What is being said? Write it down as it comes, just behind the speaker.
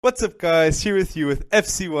What's up, guys? Here with you with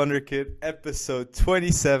FC Wonderkid, episode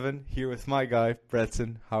 27. Here with my guy,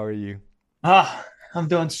 Breton. How are you? I'm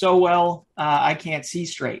doing so well. I can't see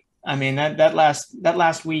straight. I mean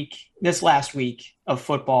this last week of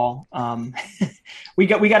football. We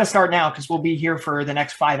got to start now because we'll be here for the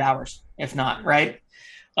next 5 hours, if not, right?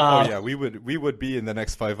 Oh Uh, yeah, we would be in the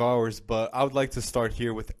next 5 hours, but I would like to start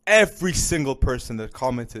here with every single person that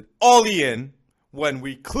commented OLE in when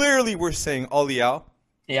we clearly were saying OLE out.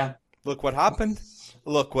 yeah, Look what happened.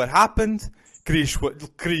 Look what happened.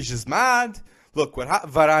 Krish is mad. Look what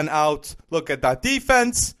Varane out. Look at that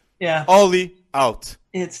defense. yeah. OLE out.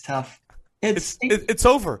 It's tough. It's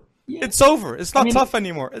over. Yeah. It's over. It's I not mean, tough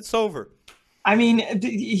anymore. It's over.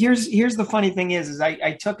 here's the funny thing is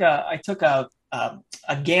I took a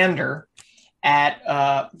gander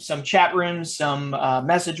at some chat rooms, some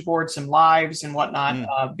message boards, some lives and whatnot,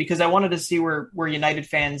 Mm. because I wanted to see where United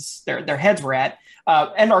fans their heads were at,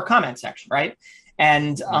 and our comment section, right?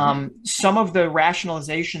 And some of the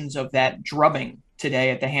rationalizations of that drubbing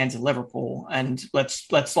today at the hands of Liverpool, and let's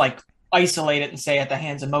like isolate it and say at the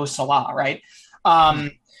hands of Mo Salah, right?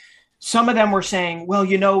 Um, some of them were saying, well,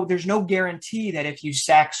 there's no guarantee that if you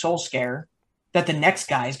sack Solskjaer, that the next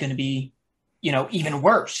guy is going to be, even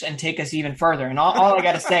worse and take us even further. And all I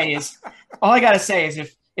got to say is,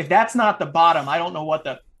 if that's not the bottom, I don't know what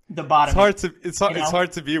the bottom It's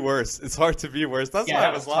hard to be worse. It's hard to be worse. That's Yeah, why I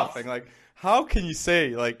that was was tough. laughing. Like, how can you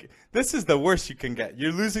say this is the worst you can get?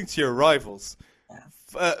 You're losing to your rivals,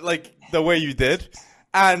 like the way you did.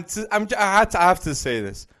 And I have to say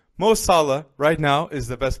this: Mo Salah right now is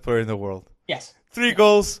the best player in the world. Yes. 3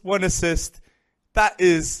 goals, 1 assist. That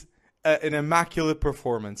is an immaculate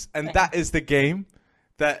performance, and that is the game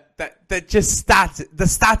that just the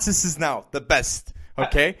status is now the best.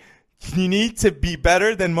 Okay, you need to be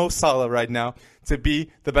better than Mo Salah right now to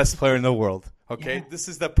be the best player in the world. Okay, Yeah. this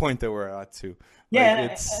is the point that we're at too. Yeah,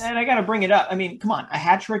 Like, it's and I got to bring it up. I mean, come on, a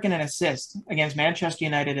hat trick and an assist against Manchester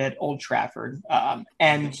United at Old Trafford,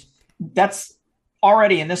 and that's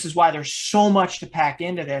already. And this is why there's so much to pack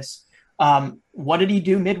into this. What did he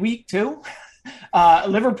do midweek too?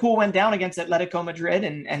 Liverpool went down against Atletico Madrid,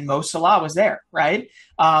 and Mo Salah was there, right?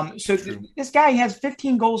 true. This guy has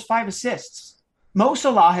 15 goals, 5 assists. Mo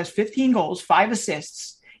Salah has 15 goals, 5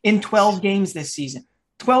 assists in 12 games this season.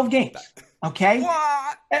 12 games. Okay.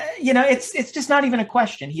 What? It's just not even a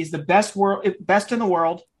question. He's the best in the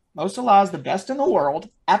world. Mo Salah is the best in the world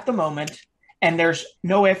at the moment, and there's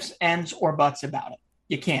no ifs, ands, or buts about it.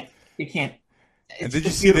 You can't. And It's did you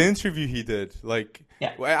just see the beautiful. interview he did? Like,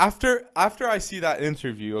 Yeah. after I see that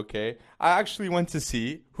interview, okay, I actually went to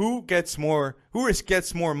see who gets more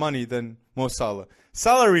money than Mo Salah.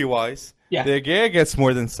 Salary wise, Yeah. De Gea gets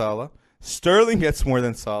more than Salah. Sterling gets more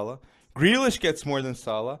than Salah. Grealish gets more than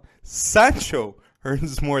Salah. Sancho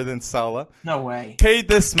earns more than Salah. No way. Pay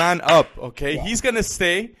this man up, okay? Yeah. He's gonna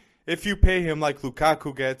stay if you pay him like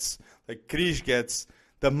Lukaku gets, like Krish gets,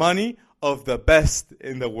 the money of the best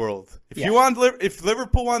in the world. If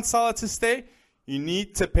Liverpool wants Salah to stay, you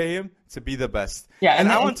need to pay him to be the best. Yeah,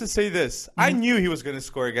 and I and- want to say this: I knew he was gonna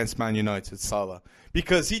score against Man United, Salah,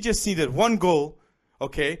 because he just needed 1 goal,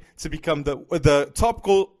 okay, to become the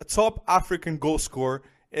top African goal scorer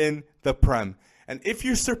in the Prem. And if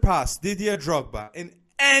you surpass Didier Drogba in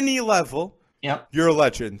any level, Yep. you're a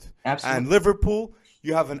legend. Absolutely. And Liverpool,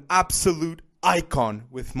 you have an absolute icon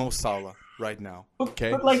with Mo Salah right now.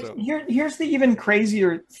 Okay, But like so- here's the even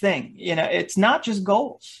crazier thing. It's not just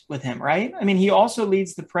goals with him, right? I mean, he also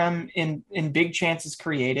leads the Prem in big chances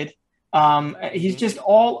created. He's just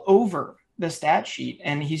all over the stat sheet,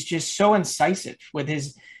 and he's just so incisive with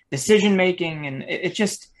his decision making, and it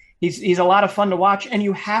just he's a lot of fun to watch. And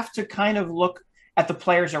you have to kind of look at the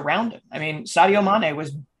players around him. I mean, Sadio Mane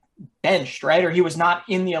was benched, right? Or he was not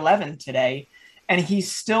in the 11 today. And he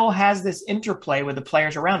still has this interplay with the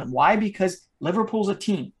players around him. Why? Because Liverpool's a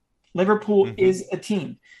team. Liverpool is a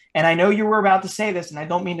team. And I know you were about to say this, and I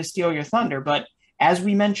don't mean to steal your thunder, but as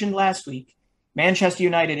we mentioned last week, Manchester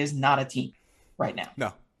United is not a team right now.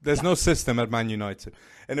 No, there's no system at Man United.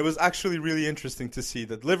 And it was actually really interesting to see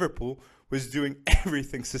that Liverpool was doing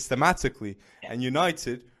everything systematically. Yeah. And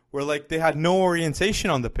United were like, they had no orientation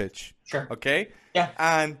on the pitch. Sure. Okay? Yeah.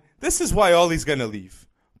 And this is why Ollie's going to leave.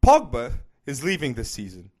 Pogba is leaving this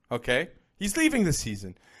season. Okay? He's leaving this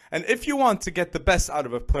season. And if you want to get the best out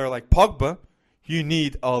of a player like Pogba, you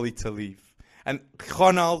need Ollie to leave. And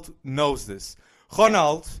Ronald knows this.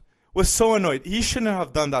 Ronald was so annoyed. He shouldn't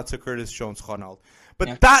have done that to Curtis Jones, Ronald.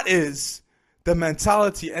 But that is the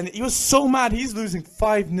mentality. And he was so mad. He's losing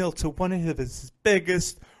 5-0 to one of his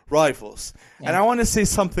biggest rivals. And I want to say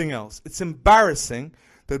something else. It's embarrassing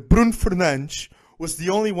that Bruno Fernandes was the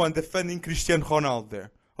only one defending Cristiano Ronaldo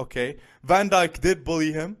there. Okay, Van Dijk did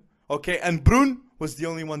bully him. Okay, and Brun was the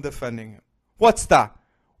only one defending him. What's that?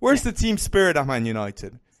 Where's the team spirit at Man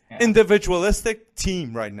United? Yeah. Individualistic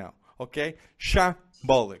team right now. Okay,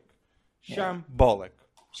 shambolic. Shambolic.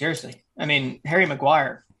 Seriously, I mean Harry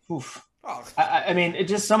Maguire. Oof. Oh. I mean, it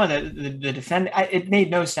just some of the defend. It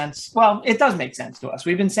made no sense. Well, it does make sense to us.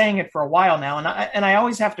 We've been saying it for a while now, and I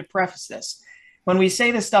always have to preface this when we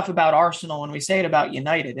say this stuff about Arsenal, when we say it about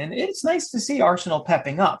United, and it's nice to see Arsenal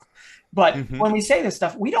pepping up. But when we say this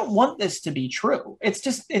stuff, we don't want this to be true.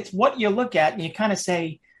 It's what you look at and you kind of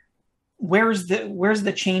say, where's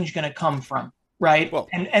the change going to come from, right? Well,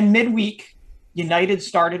 and midweek, United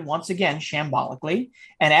started once again shambolically,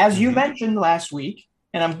 and as you mentioned last week.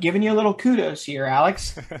 And I'm giving you a little kudos here,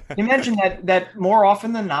 Alex. You mentioned that more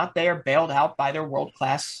often than not, they are bailed out by their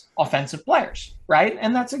world-class offensive players, right?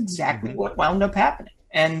 And that's exactly what wound up happening.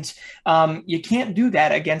 And you can't do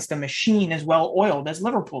that against a machine as well-oiled as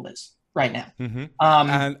Liverpool is right now.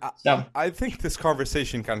 I think this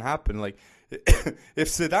conversation can happen. Like, if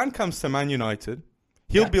Zidane comes to Man United,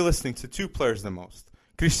 he'll be listening to two players the most,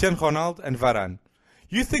 Cristiano Ronaldo and Varane.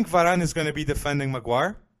 You think Varane is going to be defending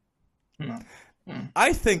Maguire? No.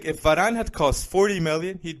 I think if Varane had cost 40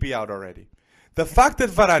 million, he'd be out already. The fact that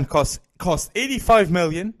Varane cost 85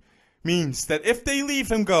 million means that if they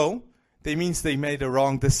leave him go, they means they made a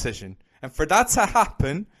wrong decision. And for that to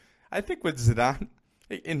happen, I think with Zidane,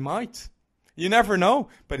 it might. You never know,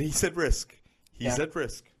 but he's at risk. He's at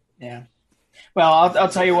risk. Yeah. Well, I'll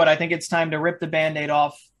tell you what. I think it's time to rip the Band-Aid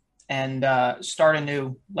off and start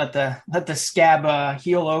anew. Let the scab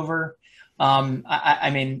heal over. I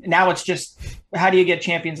mean, now it's just how do you get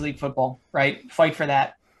Champions League football, right? Fight for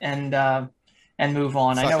that and move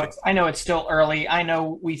on. I know it's still early. I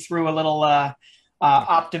know we threw a little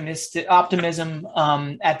optimism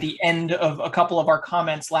at the end of a couple of our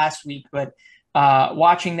comments last week, but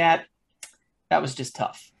watching that was just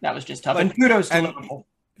tough. And kudos to Liverpool.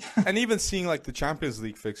 And even seeing like the Champions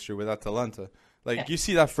League fixture with Atalanta, you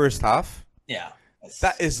see that first half. Yeah.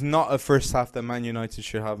 That is not a first half that Man United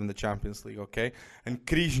should have in the Champions League, okay? And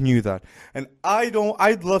Križ knew that. And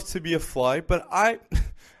I'd love to be a fly, but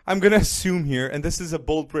I'm going to assume here, and this is a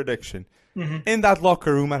bold prediction, in that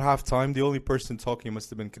locker room at halftime, the only person talking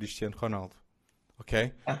must have been Cristiano Ronaldo,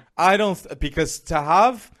 okay? Yeah. Because to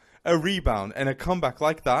have a rebound and a comeback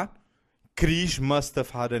like that, Križ must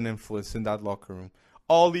have had an influence in that locker room.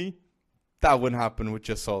 OLE, that wouldn't happen with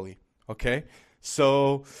just OLE, okay?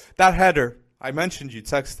 So that header, I mentioned you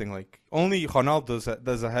texting, only Ronaldo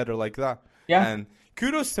does a header like that. Yeah. And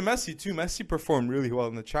kudos to Messi, too. Messi performed really well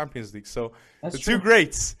in the Champions League. So that's the true. Two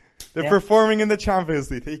greats, they're performing in the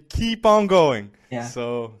Champions League. They keep on going. Yeah.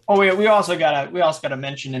 So. Oh, we also gotta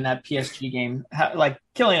mention in that PSG game, how,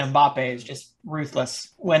 Kylian Mbappe is just ruthless.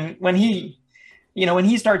 When he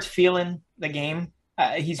starts feeling the game,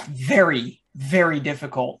 he's very, very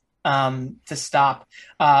difficult to stop.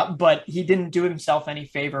 But he didn't do himself any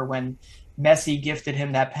favor when Messi gifted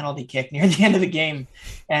him that penalty kick near the end of the game.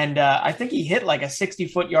 And I think he hit a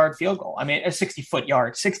 60-yard field goal. I mean, a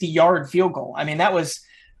 60-yard field goal. I mean, that was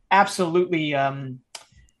absolutely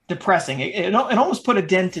depressing. It almost put a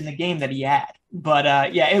dent in the game that he had. But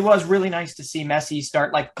it was really nice to see Messi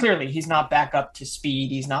start. Clearly he's not back up to speed.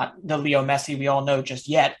 He's not the Leo Messi we all know just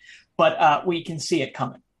yet, but we can see it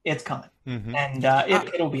coming. It's coming. And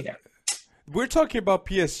it'll be there. We're talking about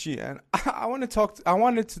PSG, and I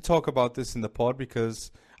wanted to talk about this in the pod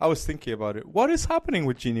because I was thinking about it. What is happening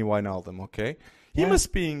with Gini Wijnaldum, okay? He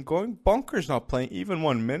must be going bonkers not playing even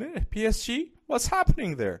 1 minute at PSG. What's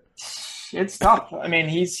happening there? It's tough. I mean,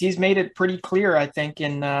 he's made it pretty clear, I think,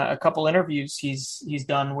 in a couple interviews he's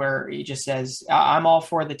done where he just says, I'm all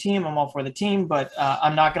for the team, but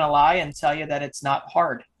I'm not going to lie and tell you that it's not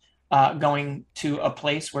hard going to a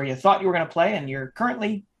place where you thought you were going to play and you're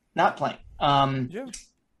currently not playing.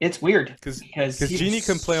 It's weird because Gini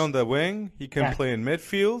can play on the wing, he can play in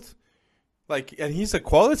midfield, and he's a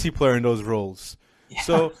quality player in those roles. Yeah.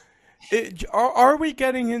 So, are we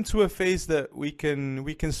getting into a phase that we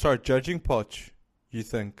can start judging Poch? You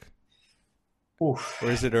think, or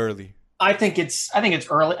is it early? I think it's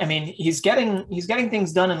early. I mean, he's getting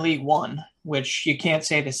things done in League One, which you can't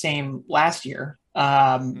say the same last year. But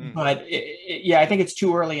I think it's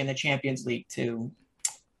too early in the Champions League to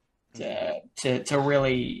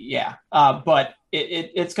really, but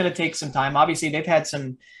it's going to take some time. Obviously, they've had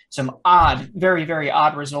some odd, very, very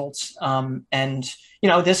odd results. And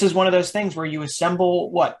this is one of those things where you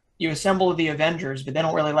assemble you assemble the Avengers, but they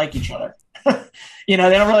don't really like each other. They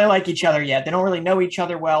don't really like each other yet. They don't really know each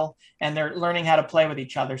other well, and they're learning how to play with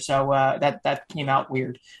each other. So that came out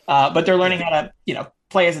weird. But they're learning how to,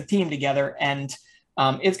 play as a team together, and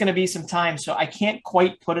it's going to be some time. So I can't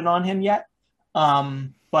quite put it on him yet.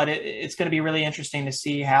 But it's going to be really interesting to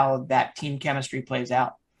see how that team chemistry plays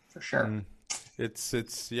out, for sure. It's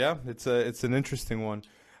an interesting one.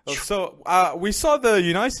 So we saw the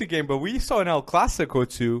United game, but we saw an El Clasico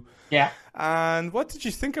too. Yeah. And what did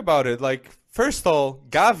you think about it? Like, first of all,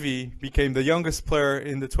 Gavi became the youngest player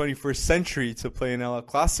in the 21st century to play in El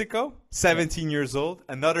Clasico, 17 years old.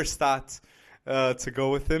 Another stat to go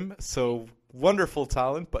with him. So wonderful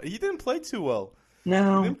talent, but he didn't play too well.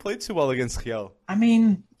 No, he didn't play too well against Real. I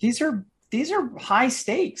mean, these are high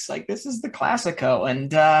stakes. Like, this is the Clasico,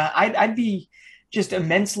 and I'd be just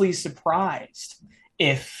immensely surprised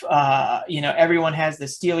if everyone has the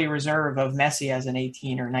steely reserve of Messi as an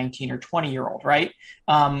 18 or 19 or 20-year-old, right?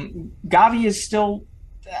 Gavi is still,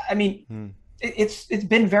 it's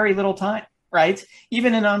been very little time, right?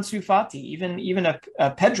 Even in Ansu Fati, even a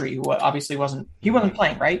Pedri, who obviously wasn't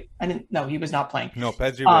playing, right? He was not playing. No,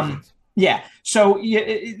 Pedri wasn't. Yeah. So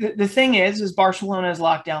the thing is Barcelona has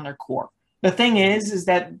locked down their core. The thing is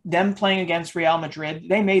that them playing against Real Madrid,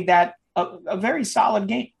 they made that a very solid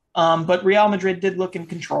game. But Real Madrid did look in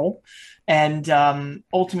control. And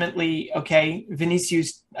ultimately, okay,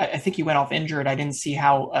 Vinicius, I think he went off injured. I didn't see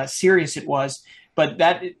how serious it was. But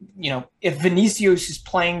that, if Vinicius is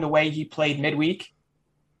playing the way he played midweek,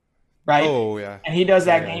 right? Oh, yeah. And he does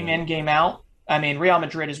that game in, game out. I mean, Real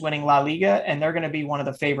Madrid is winning La Liga, and they're going to be one of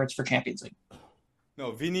the favorites for Champions League.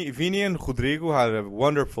 No, Vini and Rodrigo had a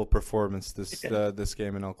wonderful performance this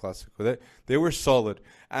game in El Clasico. They were solid.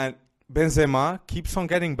 And Benzema keeps on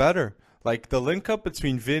getting better. Like, the link-up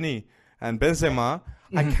between Vini and Benzema,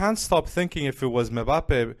 I can't stop thinking if it was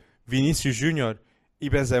Mbappe, Vinicius Junior,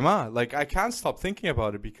 and Benzema. Like, I can't stop thinking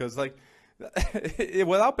about it because, like,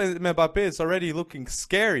 without Mbappe, it's already looking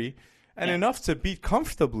scary and enough to beat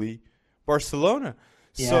comfortably Barcelona.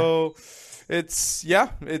 Yeah. So it's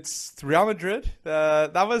Real Madrid.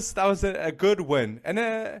 That was a good win.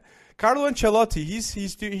 And Carlo Ancelotti,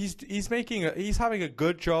 he's having a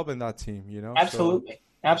good job in that team,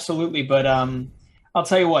 Absolutely. But I'll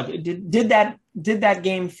tell you what, did that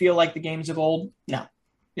game feel like the games of old? No,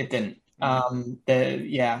 it didn't.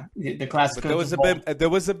 The Clasico. There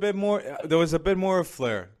was a bit more of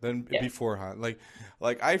flair than beforehand.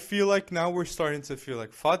 Like I feel like now we're starting to feel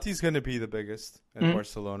like Fati's going to be the biggest in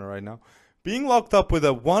Barcelona right now. Being locked up with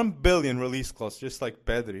a 1 billion release clause, just like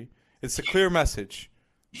Pedri, it's a clear message.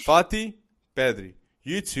 Fati, Pedri,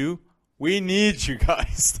 you two, we need you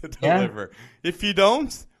guys to deliver. If you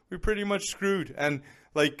don't, we're pretty much screwed. And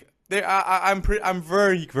I'm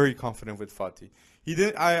very, very confident with Fati. He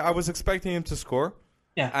didn't. I was expecting him to score.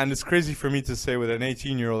 Yeah. And it's crazy for me to say with an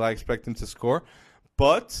 18-year-old I expect him to score,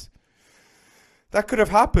 but that could have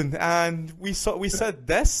happened. And we said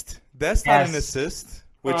Dest had an assist,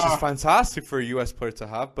 which is fantastic for a U.S. player to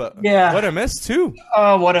have. But what a miss too.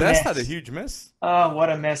 Oh, what a miss! Dest had a huge miss. Oh,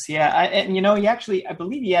 what a miss! Yeah, I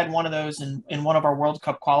believe he had one of those in one of our World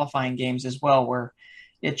Cup qualifying games as well, where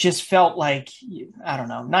it just felt like, I don't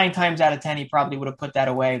know, 9 times out of 10 he probably would have put that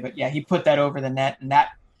away. But yeah, he put that over the net, and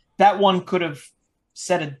that one could have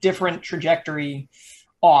set a different trajectory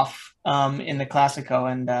off in the Clasico,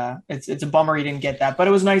 and it's a bummer he didn't get that. But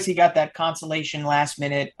it was nice he got that consolation last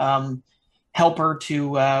minute helper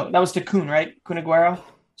to that was to Kun, right? Kun Aguero.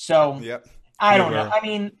 So yep. I don't know. I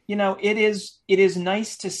mean, it is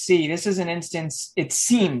nice to see. This is an instance, it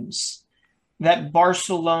seems, that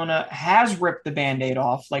Barcelona has ripped the Band-Aid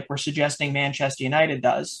off, like we're suggesting Manchester United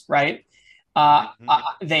does, right?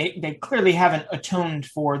 They clearly haven't atoned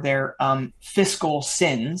for their fiscal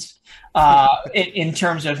sins in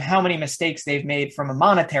terms of how many mistakes they've made from a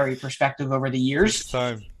monetary perspective over the years.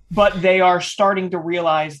 But they are starting to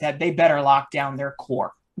realize that they better lock down their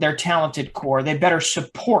core, their talented core. They better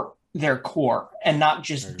support their core and not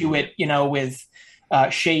just do it, with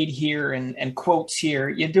shade here and quotes here.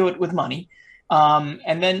 You do it with money.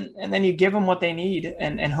 And then you give them what they need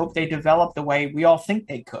and hope they develop the way we all think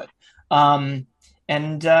they could. I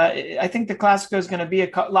think the Clasico is going to be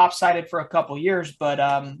lopsided for a couple years, but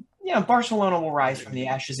Barcelona will rise from the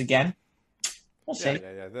ashes again. We'll see.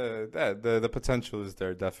 Yeah. The potential is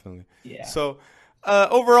there, definitely. Yeah. So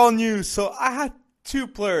overall news. So I had 2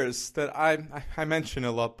 players that I mention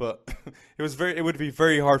a lot, but it would be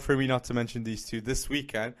very hard for me not to mention these 2 this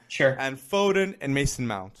weekend. Sure. And Foden and Mason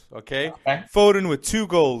Mount. Okay. Foden with 2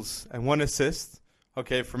 goals and 1 assist.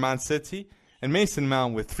 Okay, for Man City, and Mason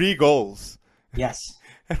Mount with 3 goals. Yes.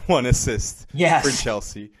 and 1 assist Yes. for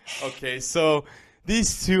Chelsea. Okay, so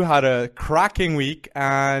these two had a cracking week,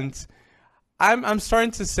 and I'm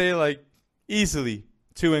starting to say, like, easily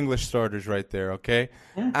 2 English starters right there, okay?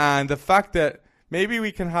 Yeah. And the fact that maybe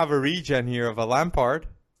we can have a regen here of a Lampard,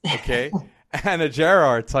 okay, and a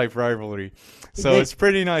Gerrard type rivalry. So it's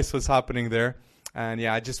pretty nice what's happening there. And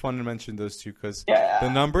yeah, I just wanted to mention those two because the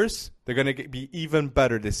numbers, they're going to be even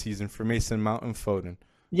better this season for Mason Mount and Foden.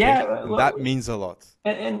 Yeah. Okay? And that means a lot.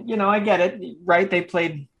 And, you know, I get it, right? They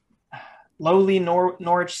played lowly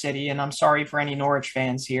Norwich City, and I'm sorry for any Norwich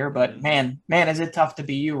fans here, but man, is it tough to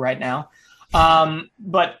be you right now.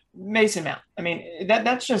 But Mason Mount, I mean,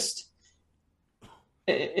 that's just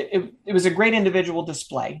it was a great individual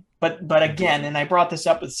display. But again, and I brought this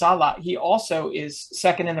up with Salah, he also is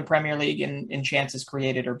second in the Premier League in chances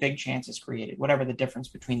created or big chances created, whatever the difference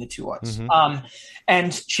between the two was.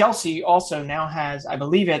 And Chelsea also now has, I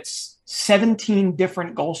believe it's 17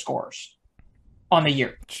 different goal scorers on the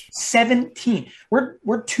year. 17.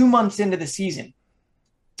 We're 2 months into the season.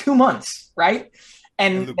 2 months, right?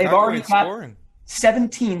 And they've already got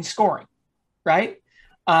 17 scoring, right?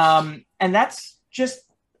 And that's just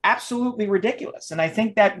absolutely ridiculous. And I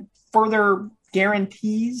think that further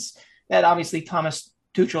guarantees that obviously Thomas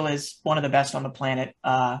Tuchel is one of the best on the planet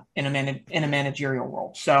in a managerial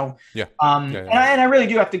role. So And I really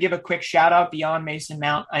do have to give a quick shout out beyond Mason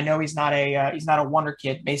Mount. I know he's not a wonder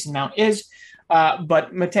kid. Mason Mount is,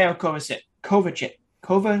 but Mateo Kovacic.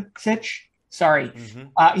 Sorry,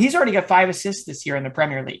 he's already got 5 assists this year in the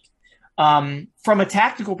Premier League. From a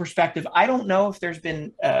tactical perspective, I don't know if there's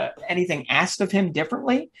been anything asked of him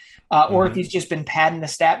differently, or if he's just been padding the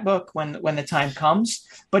stat book when the time comes.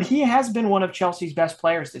 But he has been one of Chelsea's best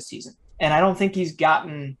players this season, and I don't think he's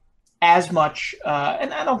gotten as much,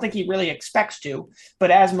 and I don't think he really expects to,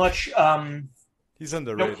 but as much. He's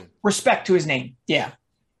underrated. Respect to his name, yeah.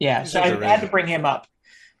 He's so underrated. I had to bring him up.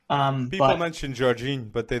 People mention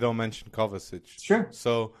Jorginho, but they don't mention Kovacic. Sure.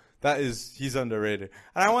 So he's underrated.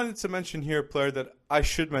 And I wanted to mention here a player that I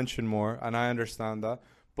should mention more, and I understand that,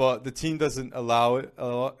 but the team doesn't allow it a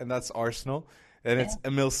lot, and that's Arsenal, and it's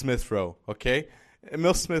Emil Smith-Rowe, okay?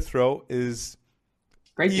 Emil Smith-Rowe is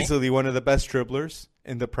easily one of the best dribblers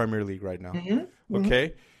in the Premier League right now,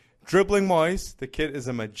 okay? Dribbling-wise, the kid is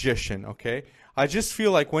a magician, okay? I just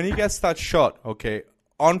feel like when he gets that shot, okay,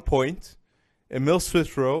 on point, Emil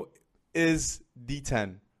Smith-Rowe is the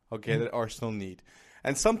 10, okay, that Arsenal need.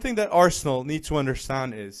 And something that Arsenal need to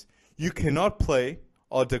understand is you cannot play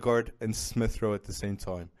Odegaard and Smith-Rowe at the same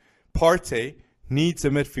time. Partey needs a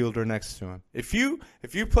midfielder next to him. If you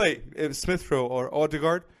play Smith-Rowe or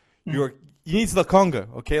Odegaard, you need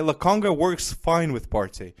Lokonga, okay? Lokonga works fine with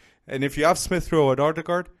Partey. And if you have Smith-Rowe or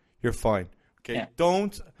Odegaard, you're fine. Okay? Yeah.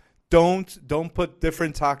 Don't put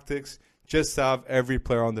different tactics just to have every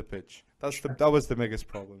player on the pitch. That was the biggest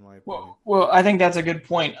problem, in my opinion. Well, I think that's a good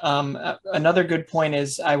point. Another good point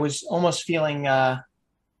is I was almost feeling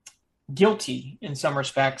guilty in some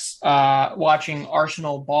respects watching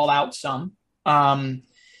Arsenal ball out some.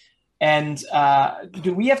 And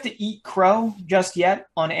do we have to eat crow just yet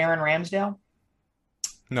on Aaron Ramsdale?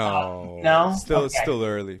 No. It's still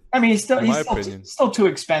early. I mean, he's still too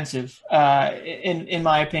expensive, in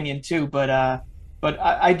my opinion too. But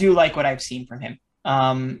I do like what I've seen from him.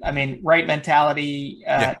 I mean, right mentality.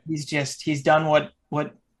 He's done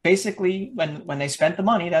what basically when they spent the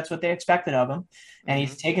money, that's what they expected of him, and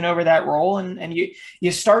he's taken over that role. And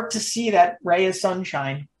you start to see that ray of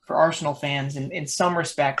sunshine for Arsenal fans in some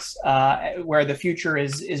respects, where the future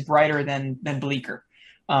is brighter than bleaker.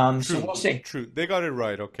 So we'll see. True, they got it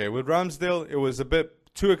right. Okay, with Ramsdale, it was a bit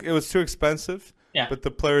too. It was too expensive. Yeah, but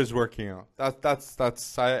the player is working out. That's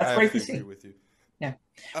I agree with you. Yeah.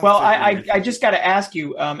 Well, I just got to ask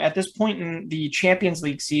you, at this point in the Champions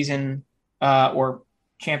League season, or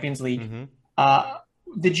Champions League,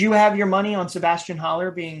 did you have your money on Sebastian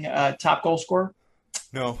Haller being top goal scorer?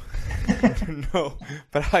 No, no,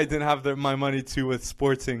 but I didn't have my money too with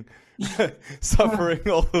Sporting suffering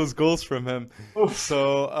all those goals from him. Oof.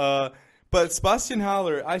 So, but Sebastian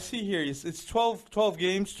Haller, I see here, it's 12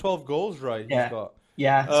 games, 12 goals, right? Yeah. He's got.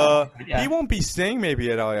 Yeah, he won't be staying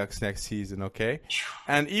maybe at Ajax next season, okay?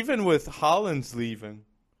 And even with Haaland's leaving,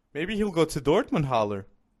 maybe he'll go to Dortmund. Haller.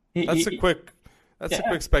 That's a quick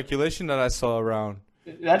speculation that I saw around.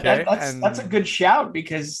 That's a good shout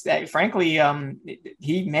because, frankly,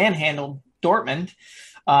 he manhandled Dortmund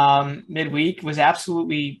midweek, was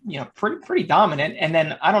absolutely pretty dominant. And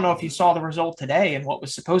then I don't know if you saw the result today in what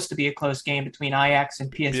was supposed to be a close game between Ajax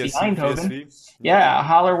and PSV Eindhoven. PSV. Yeah,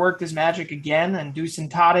 Haller worked his magic again, and Dusan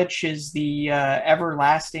Tadic is the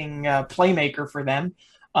everlasting playmaker for them.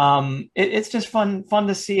 It's just fun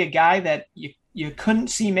to see a guy that you couldn't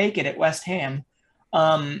see make it at West Ham,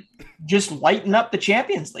 just lighten up the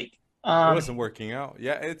Champions League. It wasn't working out.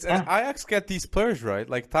 Yeah, and Ajax get these players right,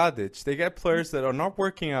 like Tadic. They get players that are not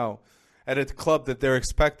working out at a club that they're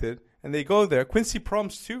expected, and they go there. Quincy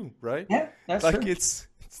Promes too, right? Yeah, that's like true. It's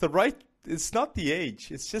the right. It's not the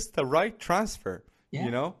age. It's just the right transfer. Yeah.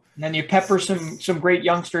 You know. And then you pepper some great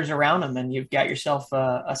youngsters around them, and you've got yourself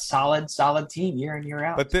a solid team year in year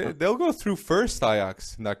out. But they'll go through first,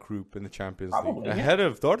 Ajax, in that group in the Champions League, ahead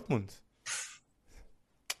of Dortmund.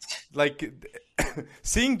 Like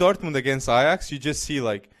seeing Dortmund against Ajax, you just see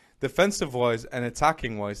like defensive wise and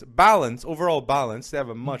attacking wise, overall balance. They have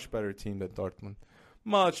a much better team than Dortmund,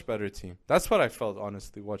 much better team. That's what I felt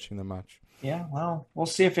honestly watching the match. Yeah, well, we'll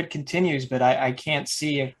see if it continues, but I can't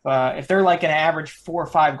see if they're like an average 4 or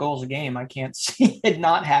 5 goals a game. I can't see it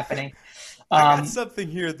not happening. I got something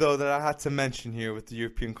here though that I had to mention here with the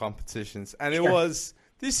European competitions, and it was.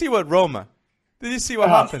 Did you see what Roma? Did you see what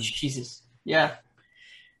happened? Jesus, yeah.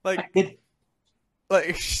 Like that's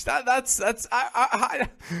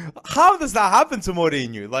how does that happen to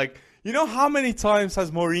Mourinho? Like, you know how many times has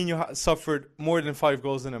Mourinho suffered more than 5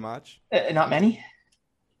 goals in a match? Not many.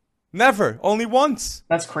 Never. Only once.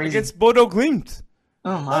 That's crazy. Against Bodo Glimt.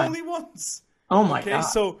 Oh my. Only once. Oh my God. Okay,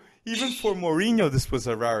 so even for Mourinho, this was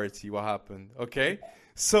a rarity. What happened? Okay,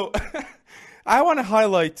 so I want to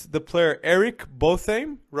highlight the player Eric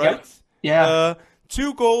Botham, right? Yep. Yeah.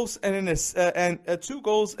 2 goals and 2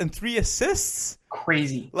 goals and 3 assists.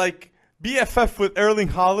 Crazy. Like BFF with Erling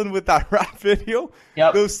Haaland with that rap video.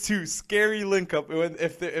 Yep. Those two scary link up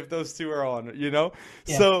if those two are on, you know.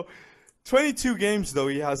 Yeah. So 22 games though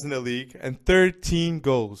he has in the league and 13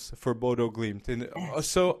 goals for Bodo Glimt. And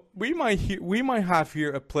so we might have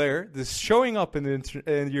here a player that's showing up in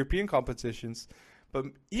European competitions, but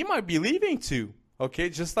he might be leaving too. Okay,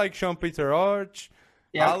 just like Jean-Peter Arch,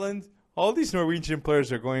 Haaland. All these Norwegian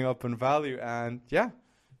players are going up in value, and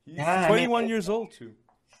he's 21 years old too.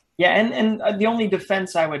 Yeah, and the only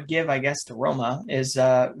defense I would give, I guess, to Roma is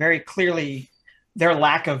very clearly their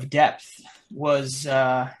lack of depth was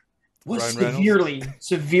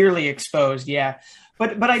severely exposed. Yeah,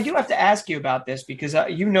 but I do have to ask you about this because I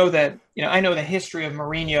know the history of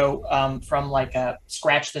Mourinho from like a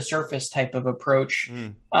scratch the surface type of approach.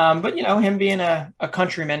 But him being a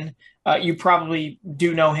countryman. You probably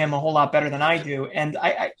do know him a whole lot better than I do. And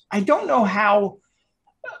I don't know how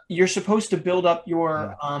you're supposed to build up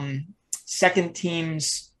your second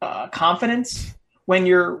team's confidence when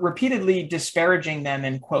you're repeatedly disparaging them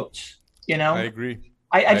in quotes, I agree.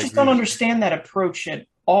 I just don't understand that approach at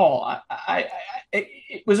all.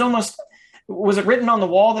 It was almost, was it written on the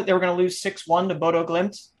wall that they were going to lose 6-1 to Bodo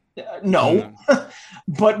Glimt? No.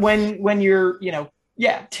 But when you're,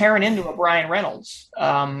 tearing into a Brian Reynolds,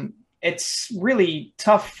 it's really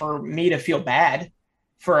tough for me to feel bad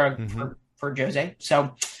for Jose.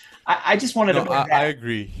 So I just wanted to. I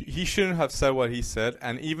agree. He shouldn't have said what he said.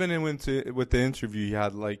 And even with the interview he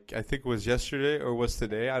had, like I think it was yesterday or was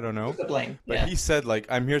today, I don't know. The blame. But he said like,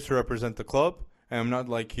 I'm here to represent the club, and I'm not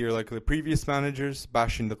like here like the previous managers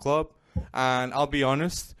bashing the club. And I'll be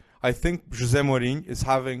honest, I think Jose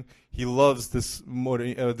Mourinho he loves this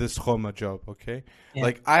Roma job, okay? Yeah.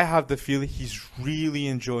 Like, I have the feeling he's really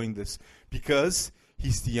enjoying this because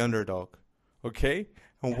he's the underdog, okay?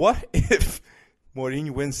 And what if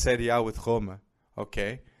Mourinho wins Serie A with Roma,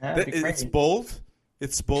 okay? It's bold,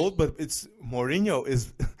 but Mourinho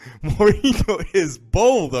is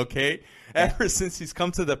bold, okay? Ever since he's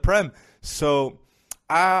come to the Prem. So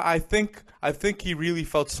I think he really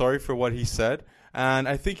felt sorry for what he said. And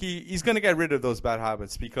I think he's going to get rid of those bad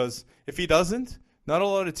habits because if he doesn't, not a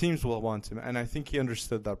lot of teams will want him. And I think he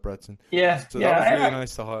understood that, Breton. Yeah. So that was really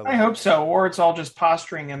nice to highlight. I hope so. Or it's all just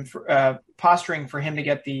posturing for him to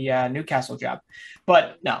get the Newcastle job.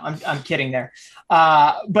 But no, I'm kidding there.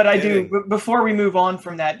 But I do, before we move on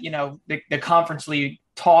from that, the Conference League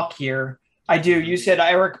talk here, you said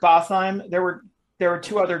Eric Botham. There were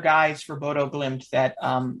 2 other guys for Bodo Glimt that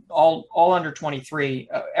all under 23.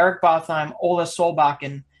 Eric Botham, Ole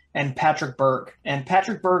Solbakken, and Patrick Berg. And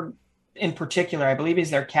Patrick Berg in particular, I believe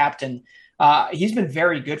he's their captain. He's been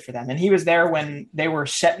very good for them. And he was there when they were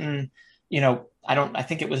setting, I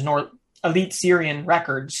think it was elite Syrian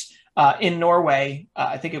records in Norway.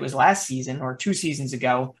 I think it was last season or 2 seasons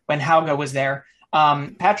ago when Hauge was there.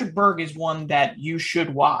 Patrick Berg is one that you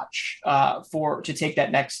should watch to take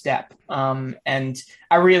that next step. And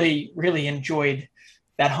I really, really enjoyed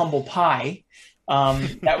that humble pie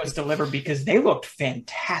that was delivered because they looked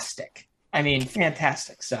fantastic. I mean,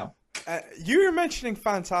 fantastic. So You were mentioning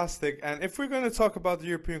fantastic, and if we're going to talk about the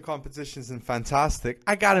European competitions and fantastic,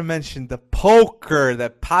 I got to mention the poker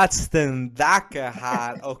that Patston Daka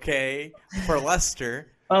had, okay, for Leicester.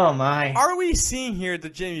 Oh, my. Are we seeing here the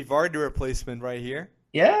Jamie Vardy replacement right here?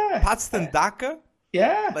 Yeah. Patston Daka,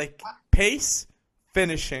 Yeah. like pace,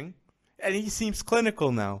 finishing, and he seems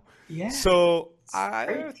clinical now. Yeah. So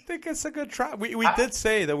I think it's a good try. We did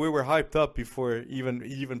say that we were hyped up before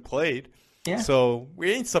even played. Yeah. So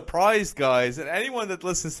we ain't surprised, guys. And anyone that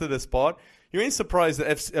listens to this pod, you ain't surprised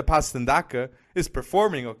that Patston Daka is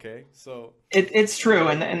performing okay. So it's true.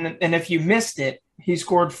 And if you missed it, he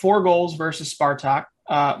scored 4 goals versus Spartak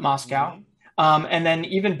Moscow. And then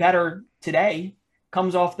even better today,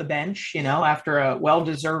 comes off the bench, after a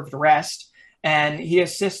well-deserved rest, and he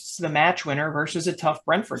assists the match winner versus a tough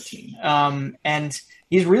Brentford team. And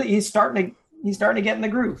he's starting to get in the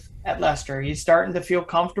groove at Leicester. He's starting to feel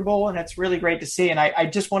comfortable, and it's really great to see. And I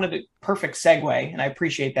just wanted a perfect segue, and I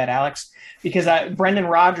appreciate that, Alex, because Brendan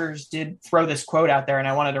Rodgers did throw this quote out there, and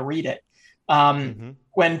I wanted to read it.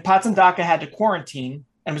 When Patson Daka had to quarantine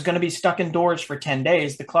and was going to be stuck indoors for 10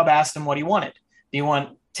 days, the club asked him what he wanted. Do you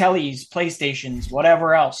want tellies, PlayStations,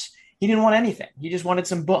 whatever else? He didn't want anything. He just wanted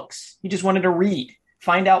some books. He just wanted to read,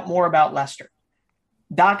 find out more about Leicester.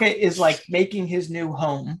 Daka is like making his new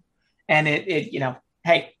home. And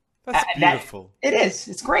hey, that's beautiful. It is.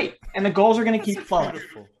 It's great. And the goals are going to keep flowing.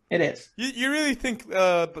 Beautiful. It is. You really think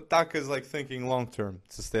Daka is like thinking long term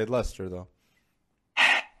to stay at Leicester, though?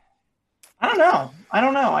 I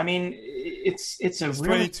don't know. I mean, it's really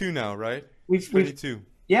 22 now, right? We've 22.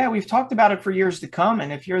 We've talked about it for years to come.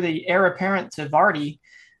 And if you're the heir apparent to Vardy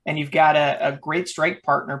and you've got a great strike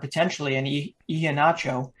partner potentially in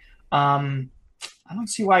Iheanacho, I don't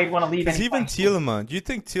see why you'd want to leave. Because even Tielemans, do you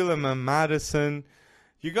think Tielemans, Madison,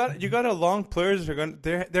 you got a long players are going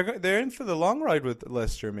they're in for the long ride with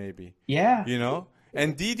Leicester maybe. Yeah.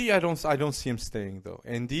 And Didi, I don't see him staying though.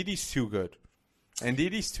 And Didi's too good.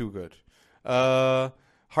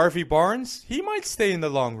 Harvey Barnes, he might stay in the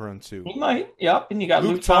long run too. He might, yep. And you got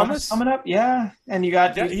Luke Thomas coming up, yeah. And he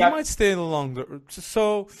might stay in the long run.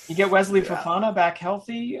 So you get Wesley Fofana back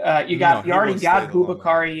healthy. You already got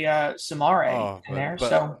Boubacar Samare in there.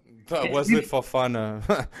 Wesley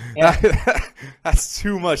Fofana, that's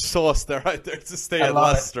too much sauce there right there to stay at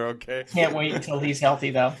Leicester. Okay, can't wait until he's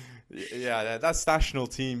healthy though. Yeah, that's national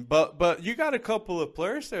team. But you got a couple of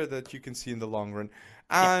players there that you can see in the long run,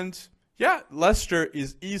 and. Yeah, Leicester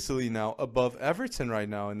is easily now above Everton right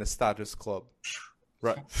now in the status club,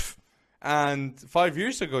 right? And 5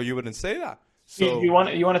 years ago, you wouldn't say that. So you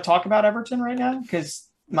want to talk about Everton right now? Because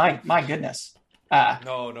my goodness,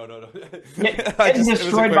 no. Getting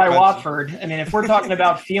destroyed by Watford. I mean, if we're talking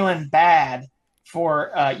about feeling bad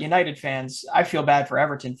for United fans, I feel bad for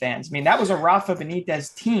Everton fans. I mean, that was a Rafa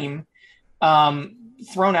Benitez team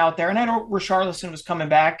thrown out there, and I know Richarlison was coming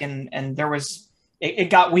back, and there was.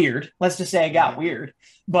 It got weird. Let's just say it got weird.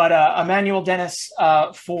 But Emmanuel Dennis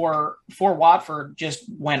for Watford just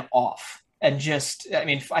went off. And I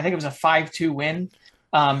think it was a 5-2 win.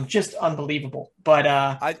 Just unbelievable. But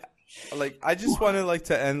I just wanted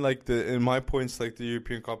to end in my points the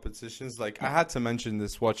European competitions. I had to mention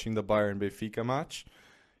this watching the Bayern Benfica match.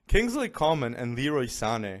 Kingsley Coman and Leroy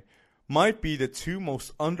Sané might be the 2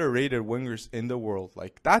 most underrated wingers in the world.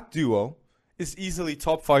 That duo is easily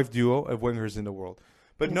top 5 duo of wingers in the world,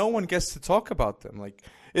 but no one gets to talk about them.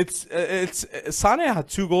 It's Sané had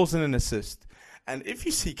 2 goals and an assist, and if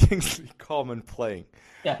you see Kingsley Coman playing,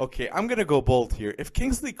 okay, I'm gonna go bold here. If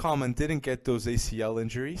Kingsley Coman didn't get those ACL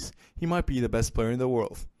injuries, he might be the best player in the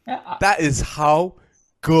world. That is how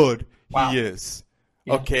good he is.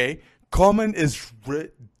 Yeah. Okay, Coman is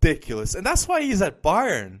ridiculous, and that's why he's at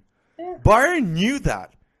Bayern. Yeah. Bayern knew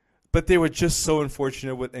that. But they were just so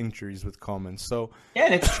unfortunate with injuries with Coman. So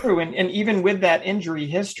and it's true. And even with that injury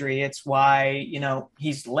history, it's why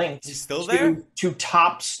he's linked. He's still there to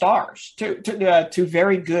top stars, to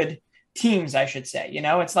very good teams, I should say.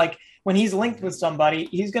 It's like when he's linked with somebody,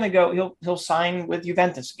 he's going to go. He'll sign with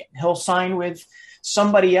Juventus again. He'll sign with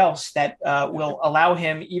somebody else that will allow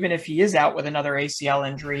him, even if he is out with another ACL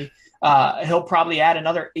injury. He'll probably add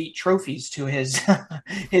another 8 trophies to his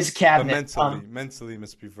cabinet. But mentally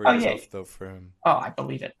must be very tough though for him. Oh, I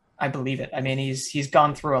believe it. I mean, he's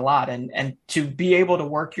gone through a lot, and to be able to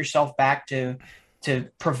work yourself back to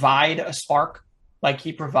provide a spark like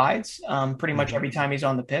he provides, pretty much every time he's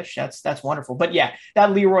on the pitch, that's wonderful. But yeah,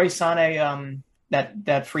 that Leroy Sané,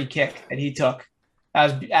 that free kick that he took,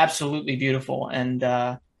 that was absolutely beautiful, and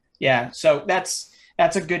so that's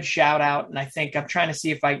a good shout out. And I think I'm trying to see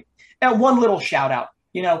if one little shout out.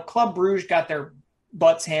 Club Brugge got their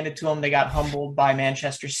butts handed to them. They got humbled by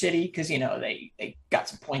Manchester City because, they got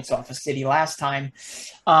some points off of City last time.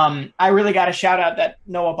 I really got to shout out that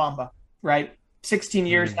Noah Bamba, right? 16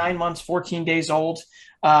 years, 9 months, 14 days old.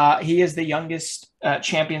 He is the youngest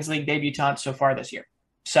Champions League debutant so far this year.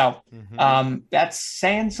 So that's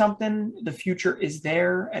saying something. The future is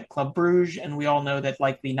there at Club Brugge, and we all know that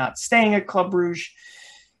likely not staying at Club Brugge.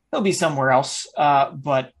 He'll be somewhere else,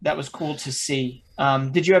 but that was cool to see.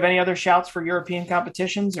 Did you have any other shouts for European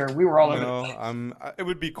competitions, or we were all over the place? It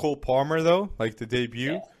would be Cole Palmer, though, like the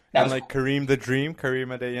debut. Yeah, and like cool. Kareem the Dream,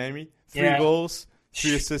 Kareem Adeyemi. 3 goals,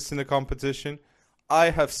 3 assists in the competition.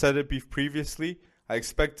 I have said it previously. I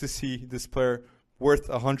expect to see this player worth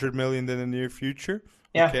 100 million in the near future.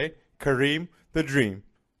 Yeah. Okay, Kareem the Dream,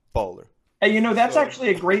 baller. That's actually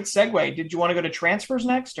a great segue. Did you want to go to transfers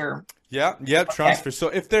next, or? Yeah, transfers. So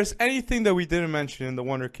if there's anything that we didn't mention in the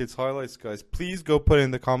Wonderkids highlights, guys, please go put it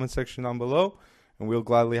in the comment section down below, and we'll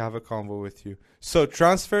gladly have a convo with you. So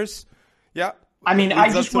transfers, yeah. I mean,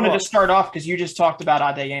 I just wanted to start off because you just talked about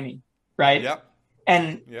Adeyemi, right? Yeah.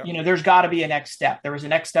 And, there's got to be a next step. There was a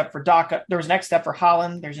next step for Daka. There was a next step for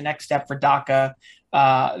Haaland. There's a next step for Daka.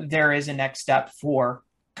 There is a next step for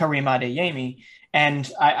Kareem Adeyemi. And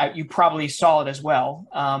you probably saw it as well,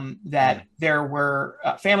 that there were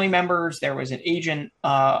family members. There was an agent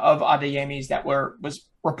of Adeyemi's that was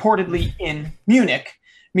reportedly in Munich,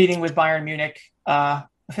 meeting with Bayern Munich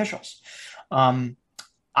officials. I'm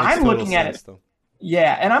looking at it.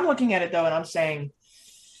 Yeah, and I'm looking at it, though, and I'm saying,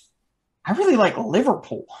 I really like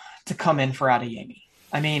Liverpool to come in for Adeyemi.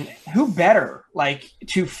 I mean, who better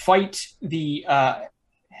to fight the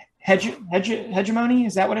hegemony?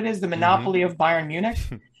 Is that what it is? The monopoly of Bayern Munich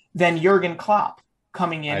than Jurgen Klopp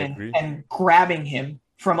coming in and grabbing him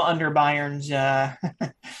from under Bayern's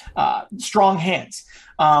strong hands.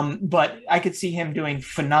 But I could see him doing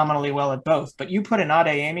phenomenally well at both. But you put an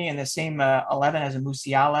Adeyemi in the same 11 as a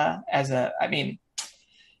Musiala,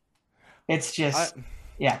 it's just...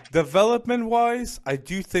 Yeah. Development-wise, I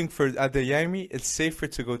do think for Adeyemi, it's safer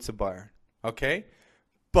to go to Bayern. Okay?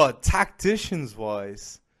 But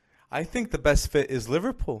tacticians-wise, I think the best fit is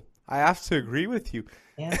Liverpool. I have to agree with you.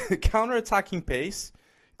 Yeah. Counter-attacking pace,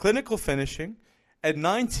 clinical finishing. At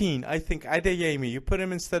 19, I think Adeyemi, you put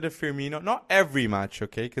him instead of Firmino. Not every match,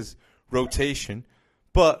 okay, because rotation.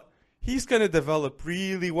 But he's going to develop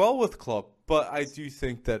really well with Klopp. But I do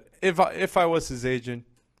think that if I was his agent,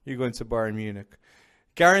 you're going to Bayern Munich.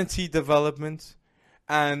 Guaranteed development.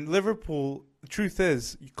 And Liverpool, the truth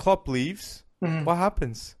is, Klopp leaves. Mm-hmm. What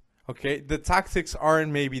happens? Okay, the tactics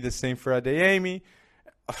aren't maybe the same for Adeyemi.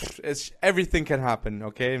 Everything can happen,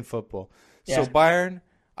 okay, in football. Yeah. So Bayern,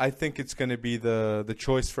 I think it's going to be the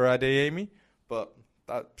choice for Adeyemi. But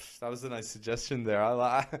that was a nice suggestion there.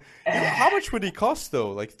 How much would he cost,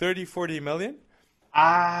 though? Like 30, 40 million?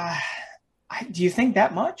 Do you think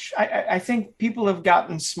that much? I think people have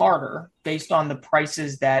gotten smarter based on the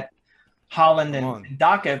prices that Haaland and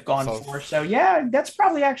Daka have gone for. So, yeah, that's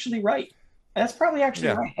probably actually right. That's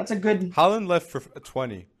right. That's a good... Haaland left for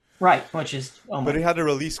 20. Right, which is... but he had a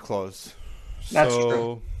release clause. That's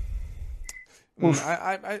true.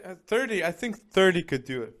 30, I think 30 could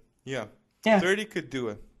do it. Yeah. 30 could do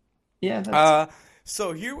it. Yeah,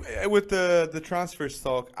 so here with the transfers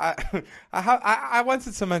talk, I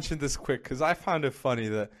wanted to mention this quick because I found it funny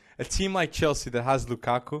that a team like Chelsea that has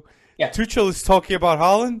Lukaku, Tuchel is talking about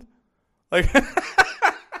Haaland, like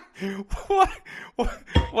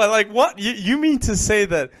what? You mean to say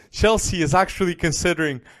that Chelsea is actually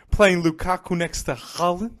considering playing Lukaku next to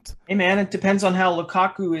Haaland? Hey man, it depends on how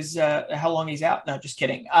Lukaku is, how long he's out. No, just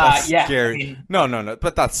kidding. That's scary. No,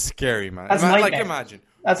 but that's scary, man. That's imagine.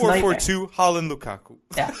 That's 4-4-2, Haaland, Lukaku.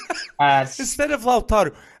 Yeah. Instead of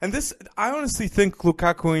Lautaro. And this, I honestly think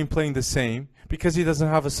Lukaku ain't playing the same because he doesn't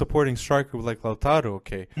have a supporting striker like Lautaro,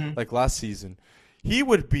 like last season. He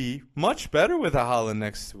would be much better with a Haaland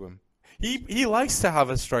next to him. He likes to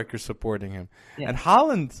have a striker supporting him. Yeah. And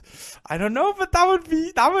Haaland, I don't know, but that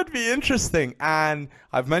would be interesting. And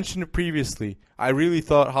I've mentioned it previously. I really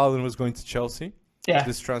thought Haaland was going to Chelsea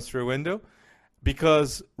this transfer window.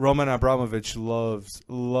 Because Roman Abramovich loves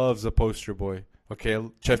a poster boy. Okay,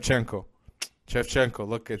 Shevchenko.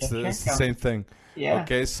 Look, it's the same thing. Yeah.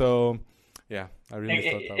 Okay, so I really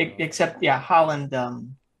thought that. Except, Haaland.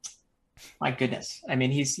 My goodness, I mean,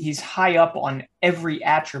 he's high up on every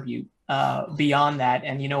attribute. Beyond that,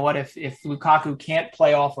 and you know what? If Lukaku can't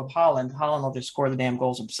play off of Haaland will just score the damn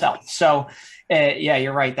goals himself. So,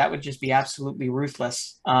 you're right. That would just be absolutely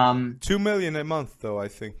ruthless. 2 million a month, though. I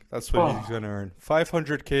think that's what he's going to earn.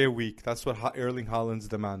 500K a week. That's what Erling Haaland's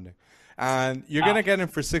demanding, and you're going to get him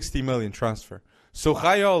for 60 million transfer. So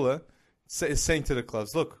Raiola is saying to the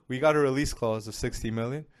clubs, look, we got a release clause of 60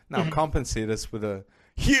 million. Now compensate us with a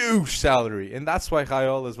huge salary. And that's why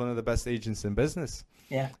Raiola is one of the best agents in business.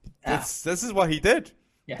 Yeah. This is what he did.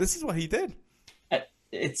 Yeah. This is what he did.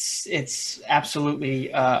 It's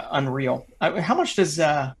absolutely unreal. How much does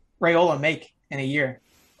Raiola make in a year?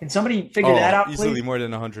 Can somebody figure that out, please? Easily more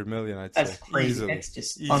than 100 million, I'd say. That's crazy. Easily. It's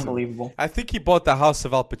just unbelievable. I think he bought the house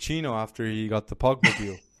of Al Pacino after he got the Pogba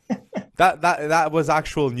deal. That was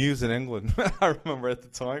actual news in England. I remember at the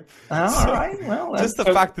time. All right. Well, just the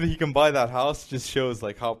fact that he can buy that house just shows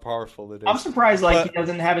like how powerful it is. I'm surprised he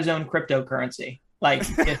doesn't have his own cryptocurrency. Like,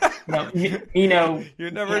 you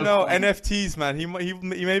never know. NFTs, man. He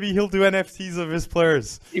maybe he'll do NFTs of his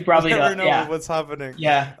players. He probably you never does. know what's happening.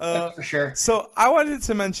 Yeah, that's for sure. So I wanted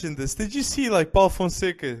to mention this. Did you see like Paul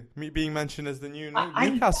Fonseca being mentioned as the new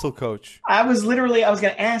Newcastle coach? I was going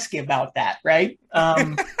to ask you about that. Right.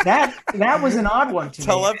 That was an odd one to me.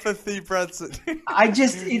 Telepathy, Bretson.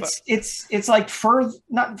 It's like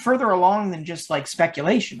not further along than just like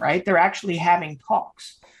speculation, right? They're actually having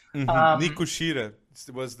talks. Nico Shira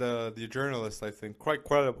was the journalist, I think, quite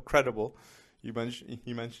credible. He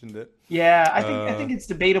mentioned it. Yeah, I think it's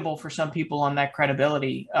debatable for some people on that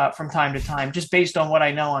credibility from time to time, just based on what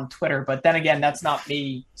I know on Twitter. But then again, that's not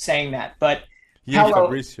me saying that. But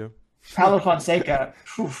Paulo Fonseca,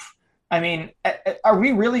 I mean, are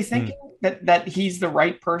we really thinking that he's the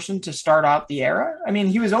right person to start out the era? I mean,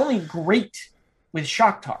 he was only great with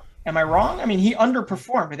Shakhtar. Am I wrong? I mean, he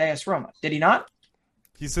underperformed with AS Roma. Did he not?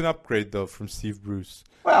 He's an upgrade, though, from Steve Bruce.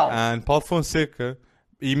 Well, and Paul Fonseca,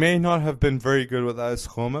 he may not have been very good with AS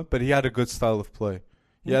Roma, but he had a good style of play.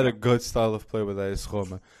 He had a good style of play with AS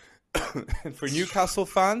Roma. And for Newcastle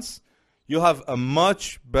fans, you'll have a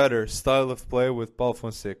much better style of play with Paul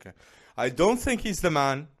Fonseca. I don't think he's the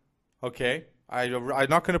man, okay? I'm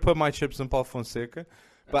not going to put my chips on Paul Fonseca,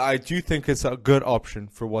 but I do think it's a good option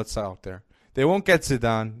for what's out there. They won't get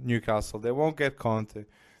Zidane, Newcastle. They won't get Conte.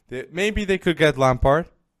 Maybe they could get Lampard.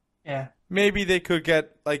 Yeah. Maybe they could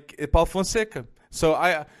get like Paul Fonseca. So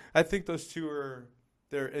I think those two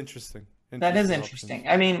they're interesting. That is interesting.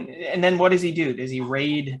 I mean, and then what does he do? Does he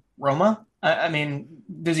raid Roma? I mean,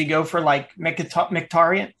 does he go for like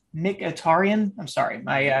Mkhitaryan? I'm sorry,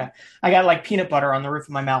 I got like peanut butter on the roof of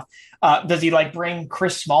my mouth. Does he like bring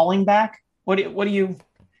Chris Smalling back? What do you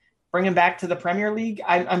bring him back to the Premier League?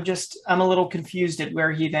 I'm a little confused at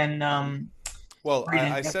where he then. Well,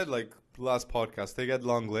 I said like last podcast, they get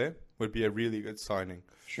Langlais would be a really good signing.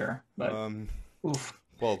 Sure, but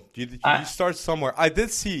well, you start somewhere. I did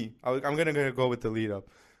see. I'm gonna go with the lead up.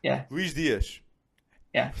 Yeah, Luis Diaz.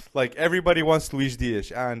 Yeah, like everybody wants Luis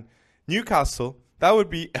Diaz, and Newcastle. That would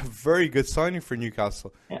be a very good signing for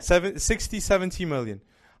Newcastle. Yeah. 70 million.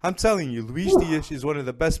 I'm telling you, Luis Diaz is one of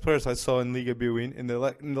the best players I saw in Liga BWin in the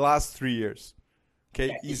last 3 years. Okay,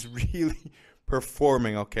 yeah. He's really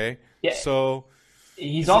performing. Okay, yeah. So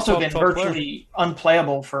he's also been virtually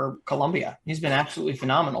unplayable for Colombia. He's been absolutely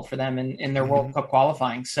phenomenal for them in their World Cup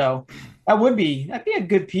qualifying. So that'd be a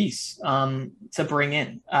good piece to bring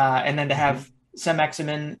in, and then to have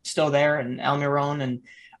Saint-Maximin still there and Almiron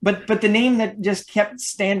but the name that just kept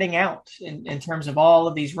standing out in terms of all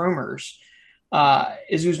of these rumors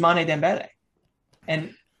is Ousmane Dembele.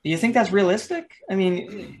 And do you think that's realistic? I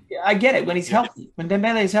mean, I get it when he's healthy. When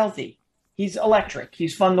Dembele is healthy, he's electric.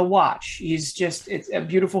 He's fun to watch. It's a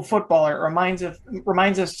beautiful footballer. It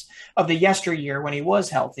reminds us of the yesteryear when he was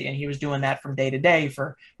healthy and he was doing that from day to day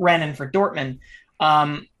for Rennes and for Dortmund.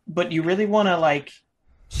 But you really want to like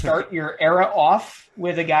start your era off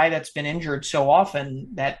with a guy that's been injured so often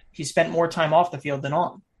that he spent more time off the field than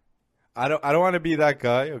on. I don't want to be that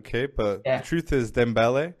guy, okay? But the truth is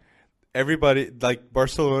Dembele, everybody like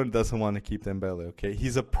Barcelona doesn't want to keep Dembele, okay?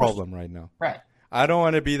 He's a problem right now. Right. I don't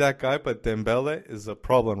want to be that guy, but Dembele is a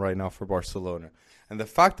problem right now for Barcelona. And the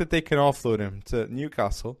fact that they can offload him to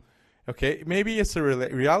Newcastle, okay, maybe it's a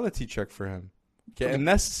reality check for him. Okay, a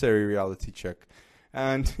necessary reality check.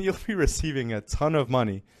 And he'll be receiving a ton of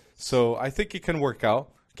money. So I think it can work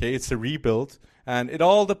out. Okay, it's a rebuild. And it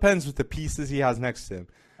all depends with the pieces he has next to him.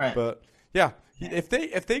 Right. But, yeah, if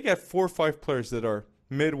they get 4 or 5 players that are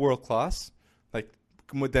mid-world class, like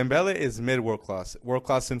Dembele is mid-world class. World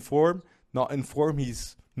class in form, not in form,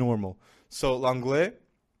 he's normal. So Langlais,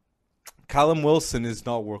 Callum Wilson is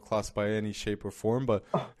not world class by any shape or form, but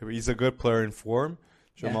he's a good player in form.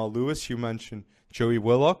 Jamal Lewis, you mentioned Joey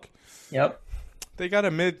Willock. Yep. They got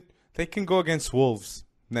a mid. They can go against Wolves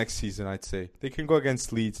next season, I'd say. They can go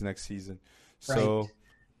against Leeds next season. So right.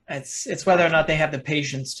 It's whether or not they have the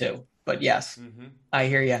patience to. But yes, I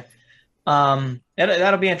hear you.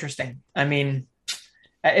 That'll be interesting. I mean,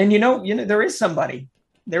 and you know, there is somebody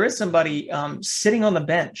there is somebody sitting on the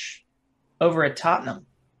bench over at Tottenham.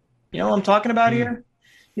 You know what I'm talking about Mm, here?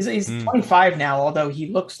 He's mm. 25 now, although he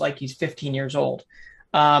looks like he's 15 years old.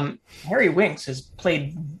 Harry Winks has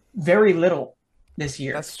played very little this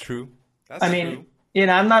year. That's true. I That's mean, true.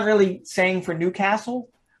 I'm not really saying for Newcastle,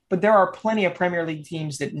 but there are plenty of Premier League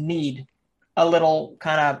teams that need a little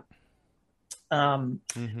kind of a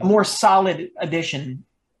Hmm. more solid addition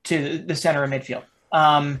to the center of midfield.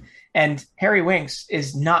 And Harry Winks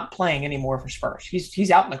is not playing anymore for Spurs. He's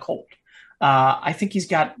out in the cold. I think he's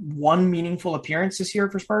got one meaningful appearance this year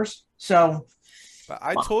for Spurs. So But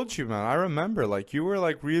I told you, man. I remember, like you were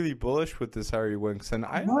like really bullish with this Harry Winks, and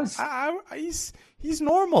was he's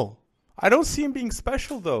normal. I don't see him being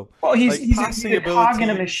special though. well, he's Like he's passing a cog in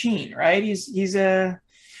a ability. machine, right? He's an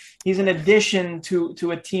addition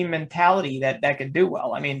to a team mentality that could do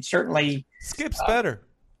well. I mean, certainly, Skip's better.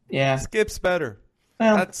 yeah. Skip's better.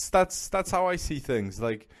 Well, That's how I see things.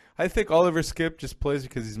 Like I think Oliver Skip just plays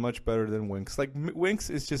because he's much better than Winks. Like Winks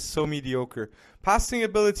is just so mediocre. Passing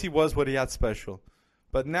ability was what he had special,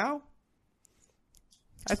 but now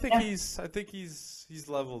yeah. I think he's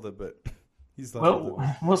leveled a bit. He's leveled a Well,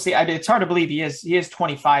 bit. we'll see. It's hard to believe he is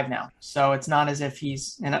 25 now, so it's not as if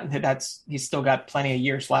he's still got plenty of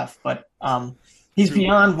years left. But he's True,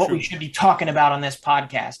 beyond what we true, should be talking about on this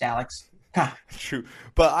podcast, Alex. Huh. true.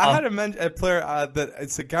 But I Um, had a player that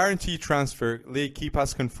it's a guaranteed transfer. L'Equipe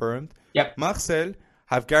has confirmed. yep. Marcel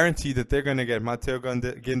have guaranteed that they're going to get Matteo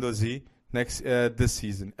Guendouzi next this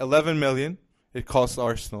season. 11 million it costs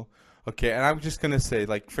Arsenal. Okay, and I'm just going to say,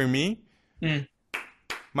 like for me, Mm,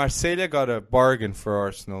 Marseille got a bargain for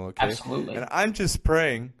Arsenal. Okay, absolutely. and I'm just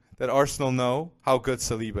praying that Arsenal know how good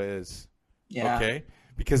Saliba is. Yeah. Okay,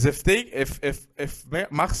 because if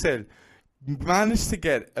Marcel managed to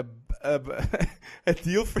get a, a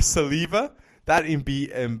deal for Saliba, that'd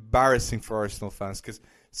be embarrassing for Arsenal fans because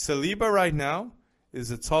Saliba right now is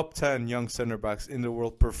a top 10 young center backs in the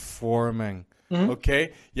world performing. Mhm.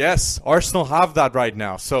 Okay? Yes, Arsenal have that right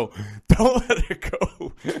now. So don't let her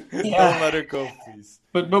go. Yeah. Don't let her go, please.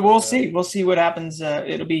 But we'll see. We'll see what happens.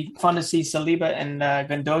 It'll be fun to see Saliba and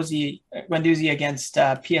Guendouzi against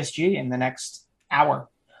PSG in the next hour.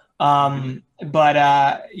 But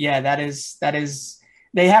yeah, that is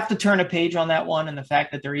they have to turn a page on that one, and the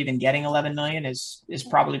fact that they're even getting 11 million is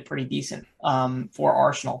probably pretty decent for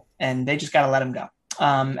Arsenal, and they just got to let him go.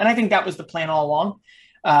 And I think that was the plan all along.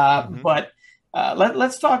 Mm-hmm. But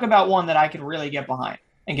let's talk about one that I could really get behind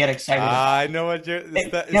and get excited about. I know what you're. Is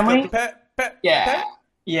Can we? the pet Yeah,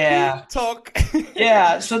 yeah, talk?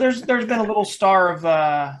 yeah. So there's been a little star of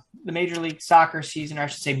the Major League Soccer season, or I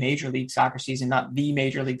should say Major League Soccer season, not the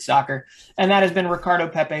Major League Soccer, and that has been Ricardo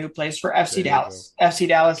Pepe, who plays for FC There you go. Dallas. FC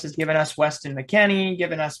Dallas has given us Weston McKennie,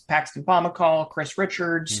 given us Paxton Pomykal, Chris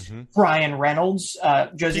Richards, Mm-hmm. Brian Reynolds,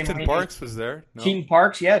 Jose Keaton Mourinho, Parks was there. No? Keaton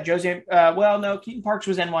Parks. Yeah, Jose. Well, no, Keaton Parks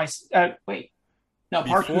was NYC. Wait, no,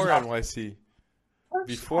 Parks was Before not. NYC. Parks?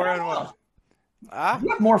 Before I don't NYC. know. Ah, You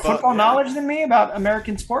have more but football yeah, knowledge than me about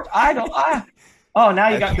American sports. I don't. Oh, now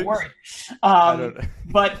you I got me think worried. I don't.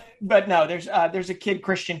 But no, there's a kid,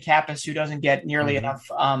 Christian Kappas, who doesn't get nearly Mm-hmm.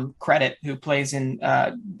 enough credit, who plays in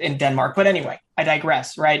Denmark. But anyway, I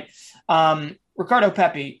digress. Right, Ricardo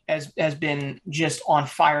Pepi has been just on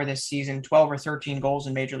fire this season. 12 or 13 goals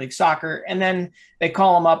in Major League Soccer, and then they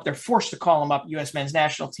call him up. They're forced to call him up, U.S. Men's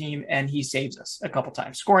National Team, and he saves us a couple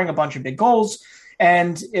times, scoring a bunch of big goals.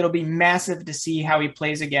 And it'll be massive to see how he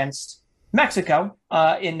plays against Mexico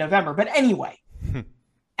in November. But anyway,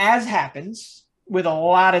 as happens with a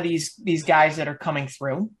lot of these guys that are coming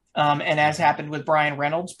through, and as happened with Brian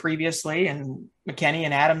Reynolds previously, and McKennie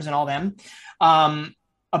and Adams and all them,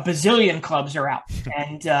 a bazillion clubs are out.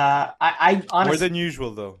 And I honestly More than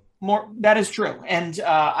usual, though. that is true. And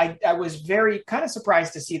I was very kind of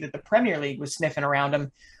surprised to see that the Premier League was sniffing around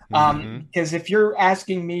him. Because if you're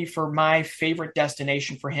asking me for my favorite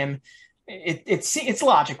destination for him, it's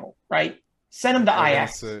logical, right? Send him to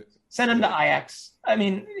Ajax. Send him to Ajax. I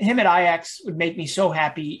mean, him at Ajax would make me so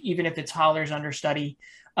happy, even if it's Haller's understudy,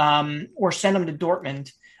 or send him to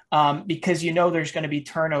Dortmund, because there's going to be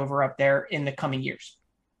turnover up there in the coming years,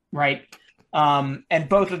 right? And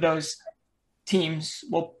both of those teams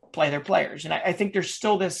will play their players, and I think there's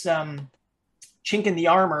still this chink in the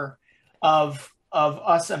armor of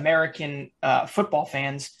us American football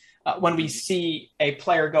fans when we see a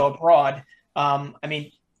player go abroad. I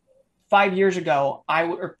mean, 5 years ago,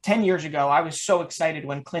 or 10 years ago, I was so excited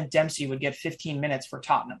when Clint Dempsey would get 15 minutes for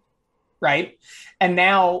Tottenham, right? And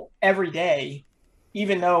now every day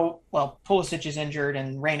even though, well, Pulisic is injured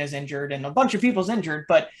and Reyna's injured and a bunch of people's injured,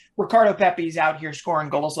 but Ricardo Pepi's out here scoring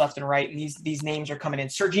goals left and right, and these names are coming in.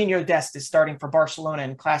 Serginho Dest is starting for Barcelona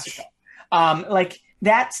in Clasico. Like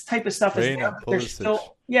that type of stuff is there, Reina, but Pulisic.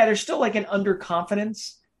 there's still like an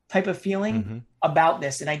underconfidence type of feeling about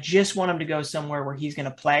this, and I just want him to go somewhere where he's going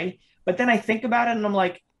to play. But then I think about it, and I'm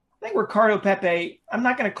like, I think Ricardo Pepe. I'm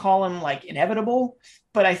not going to call him like inevitable,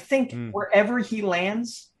 but I think wherever he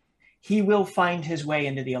lands, he will find his way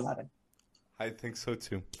into the 11. I think so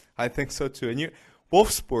too. I think so too. And you,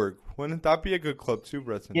 Wolfsburg, wouldn't that be a good club too,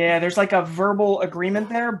 Breton? Yeah, there's like a verbal agreement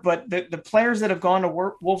there, but the players that have gone to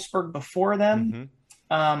Wolfsburg before them,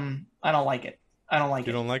 I don't like it. I don't like it.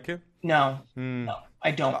 You don't like it? No, no,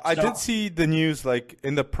 I don't. I did see the news like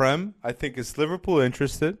in the Prem. I think it's Liverpool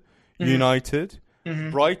interested, United,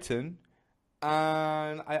 Brighton,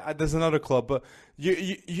 and there's another club. But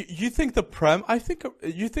you think the Prem? I think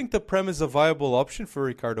you think the Prem is a viable option for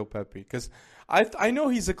Ricardo Pepe because I know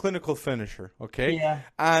he's a clinical finisher. Okay, Yeah.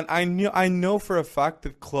 and I know for a fact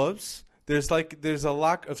that clubs there's a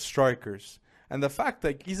lack of strikers. And the fact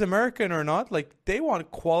that he's American or not, like they want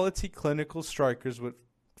quality clinical strikers with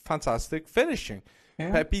fantastic finishing.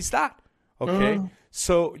 Yeah. Pepe's that. Okay.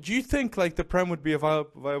 So do you think like the Prem would be a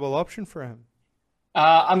viable option for him?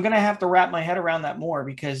 I'm gonna have to wrap my head around that more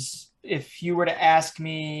because if you were to ask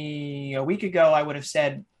me a week ago, I would have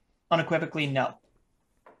said unequivocally no.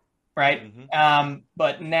 Right.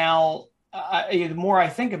 But now, the more I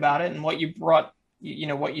think about it, and what you brought,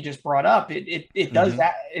 what you just brought up, it does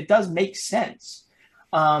that. It does make sense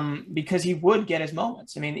because he would get his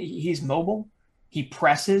moments. I mean, he's mobile, he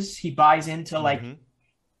presses, he buys into like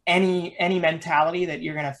any mentality that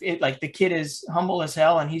you're gonna like. The kid is humble as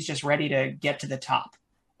hell, and he's just ready to get to the top.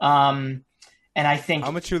 And I think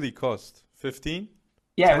How much will he cost? 15?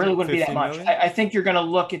 yeah, it really wouldn't be that 15 much. million? I think you're going to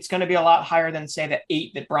look. It's going to be a lot higher than say the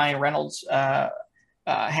 8 that Brian Reynolds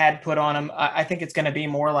had put on him. I think it's going to be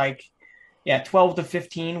more like 12 to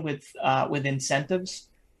 15 with incentives.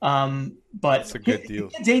 But That's a good deal.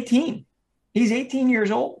 He's 18. He's 18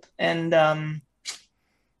 years old, and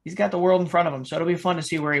he's got the world in front of him. So it'll be fun to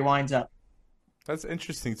see where he winds up. That's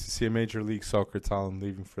interesting to see a Major League Soccer talent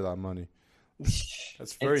leaving for that money.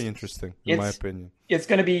 That's very interesting, in my opinion. It's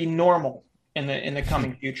going to be normal in the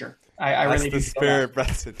coming future. I really do. That's the spirit,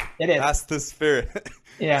 Bradson. It is. That's the spirit.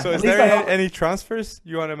 Yeah. So is there any transfers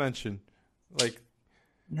you want to mention? Like,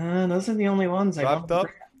 no, those are the only ones I wrapped up?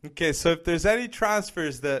 Okay, so if there's any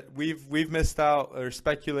transfers that we've missed out or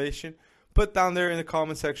speculation, put down there in the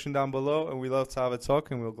comment section down below, and we love to have a talk,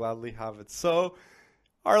 and we'll gladly have it. So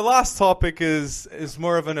our last topic is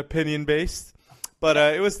more of an opinion based, but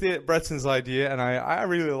it was Bretson's idea, and I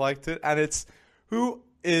really liked it, and it's who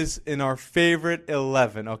is in our favorite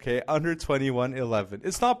 11, okay, under 21 11.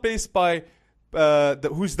 It's not based by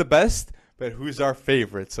who's the best, but who's our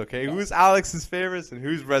favorites, okay? Who's Alex's favorites and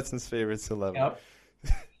who's Bretson's favorites 11. Yep.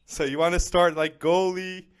 So you want to start like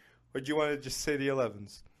goalie, or do you want to just say the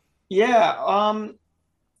 11s? Yeah. Well,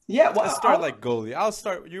 Let's start like goalie. I'll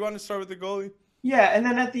start. You want to start with the goalie? Yeah, and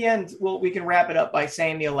then at the end, we can wrap it up by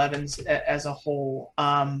saying the 11s as a whole.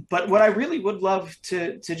 But what I really would love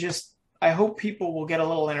to just, I hope people will get a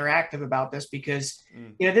little interactive about this because,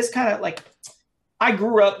 this kind of like, I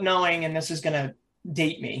grew up knowing, and this is going to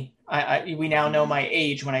date me. We now know my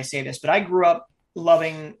age when I say this, but I grew up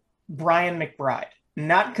loving Brian McBride,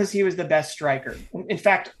 not because he was the best striker. In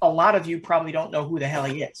fact, a lot of you probably don't know who the hell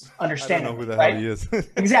he is. Understand? I don't know who the hell he is.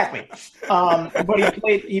 Exactly. But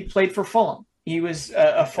he played for Fulham. He was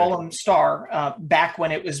a Fulham star back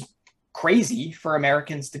when it was crazy for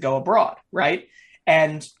Americans to go abroad, right?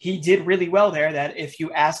 And he did really well there. That if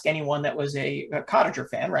you ask anyone that was a Cottager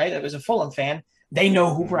fan, right, that was a Fulham fan, they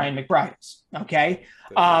know who Brian McBride is. Okay,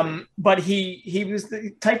 but he was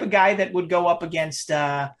the type of guy that would go up against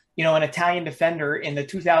an Italian defender in the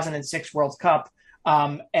 2006 World Cup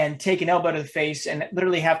and take an elbow to the face and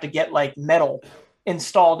literally have to get like metal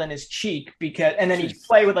installed in his cheek and then he'd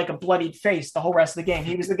play with like a bloodied face the whole rest of the game.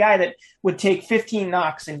 He was the guy that would take 15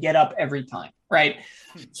 knocks and get up every time, right?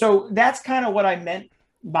 So that's kind of what I meant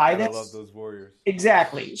by this. I love those Warriors.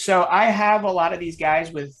 Exactly. So I have a lot of these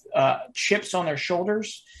guys with chips on their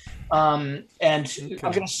shoulders. And I'm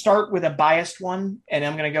going to start with a biased one, and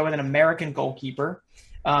I'm going to go with an American goalkeeper.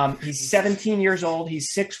 He's 17 years old.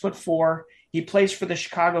 He's 6'4". He plays for the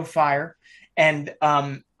Chicago Fire. And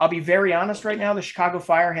I'll be very honest right now, the Chicago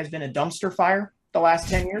Fire has been a dumpster fire the last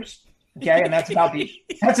 10 years. Okay, and that's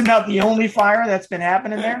about the only fire that's been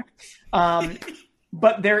happening there.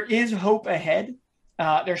 But there is hope ahead.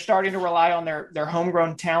 They're starting to rely on their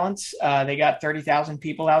homegrown talents. They got 30,000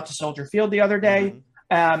 people out to Soldier Field the other day.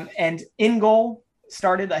 And in goal,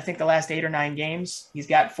 started, I think, the last 8 or 9 games. He's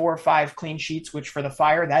got 4 or 5 clean sheets, which for the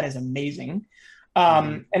Fire, that is amazing.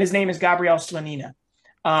 And his name is Gabriel Slonina.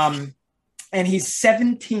 And he's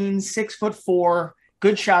 17, 6'4",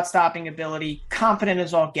 good shot stopping ability, confident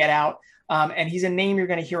as all get out. And he's a name you're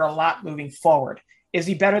going to hear a lot moving forward. Is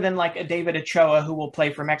he better than like a David Ochoa who will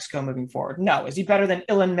play for Mexico moving forward? No. Is he better than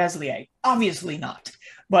Ilan Meslier? Obviously not.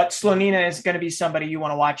 But Slonina is going to be somebody you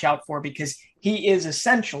want to watch out for because he is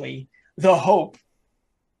essentially the hope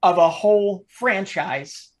of a whole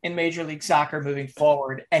franchise in Major League Soccer moving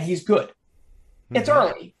forward. And he's good. It's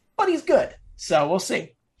early, but he's good. So we'll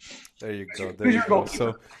see. There you go. There you go.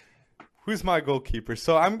 So who's my goalkeeper?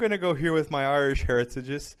 So I'm going to go here with my Irish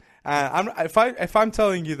heritages. If I'm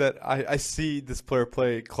telling you that I see this player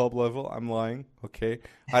play club level, I'm lying. Okay,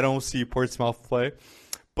 I don't see Portsmouth play,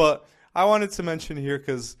 but I wanted to mention here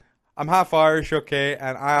because I'm half Irish. Okay,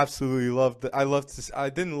 and I absolutely loved it.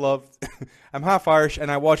 I'm half Irish,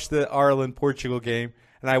 and I watched the Ireland-Portugal game,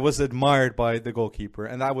 and I was admired by the goalkeeper,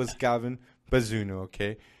 and that was Gavin Bazunu.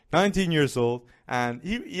 Okay, 19 years old, and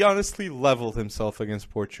he honestly leveled himself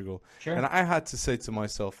against Portugal. Sure. And I had to say to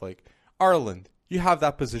myself, like, Ireland, you have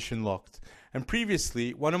that position locked. And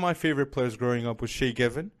previously, one of my favorite players growing up was Shea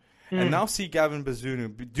Given. And now see Gavin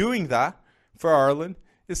Bazunu doing that for Ireland.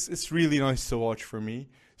 It's really nice to watch for me.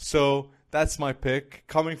 So that's my pick,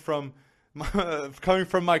 coming from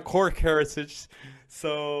my Cork heritage.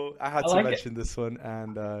 So I had to mention this one.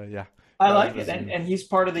 And yeah. I like it. And he's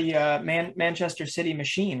part of the Manchester City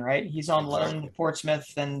machine, right? He's on loan to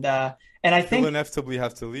Portsmouth. And I think he'll inevitably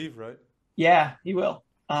have to leave, right? Yeah, he will.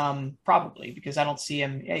 Probably because I don't see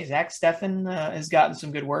him. Yeah, Zach Steffen has gotten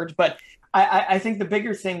some good words, but I think the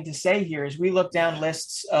bigger thing to say here is we look down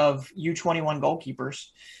lists of U21 goalkeepers.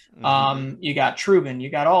 You got Trubin, you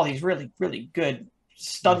got all these really, really good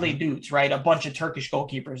studly dudes, right? A bunch of Turkish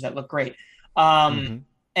goalkeepers that look great. And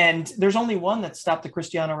there's only one that stopped the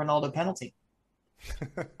Cristiano Ronaldo penalty.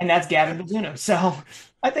 And that's Gavin Bazunu. So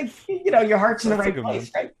I think, your heart's in the right place,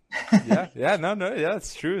 right? Yeah,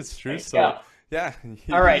 it's true. It's true. So. Yeah. Yeah.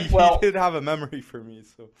 All right. Well, he did have a memory for me.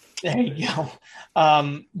 So there you go.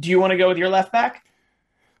 Do you want to go with your left back?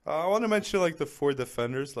 I want to mention like the 4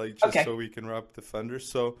 defenders, like just so we can wrap defenders.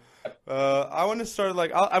 So I want to start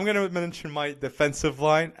I'm going to mention my defensive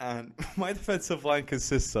line, and my defensive line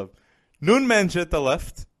consists of Nuno Mendes at the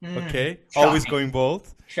left. Okay, shocking. Always going bold.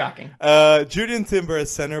 Shocking. Julian Timber as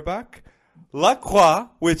center back. Lacroix,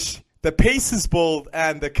 which the pace is bold,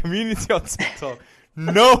 and the community on TikTok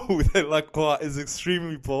know that Lacroix is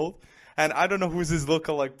extremely bold, and I don't know who's his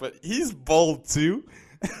lookalike, but he's bold too.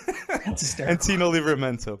 And Tino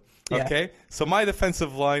Livramento. Okay, so my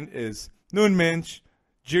defensive line is Nuno Mendes,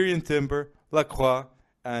 Julian Timber, Lacroix,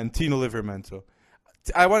 and Tino Livramento.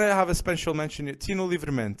 I want to have a special mention here. Tino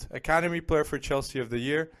Livramento, Academy Player for Chelsea of the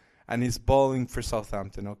Year, and he's balling for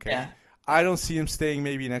Southampton. Okay, yeah. I don't see him staying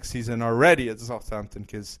maybe next season already at Southampton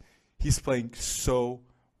because he's playing so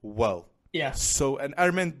well. Yeah. So, and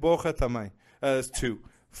Armand Borja também, too,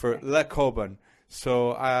 for Le Coban.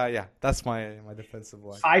 So, that's my defensive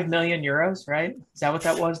line. €5 million, right? Is that what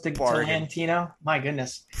that was to Lantino? My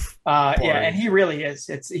goodness. Yeah, and he really is.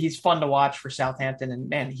 He's fun to watch for Southampton, and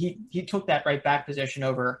man, he took that right back position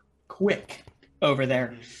over quick over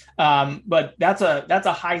there. But that's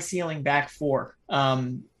a high ceiling back 4,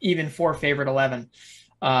 even for favorite 11.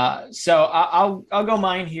 So I'll go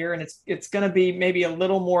mine here, and it's going to be maybe a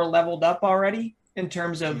little more leveled up already in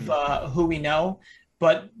terms of who we know,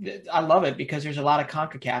 but I love it because there's a lot of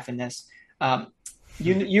CONCACAF in this.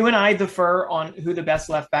 You and I differ on who the best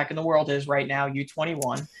left back in the world is right now,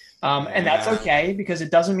 U21, and that's okay because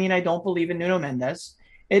it doesn't mean I don't believe in Nuno Mendes.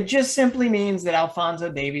 It just simply means that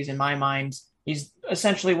Alphonso Davies, in my mind, he's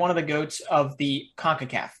essentially one of the GOATs of the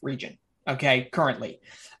CONCACAF region. Okay, currently.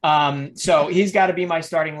 So he's got to be my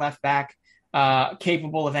starting left back,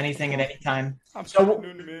 capable of anything at any time. So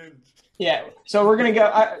we're gonna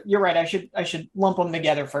go. You're right. I should lump them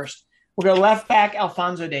together first. We'll go left back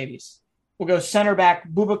Alphonso Davies. We'll go center back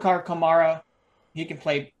Boubacar Kamara. He can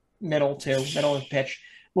play middle of the pitch.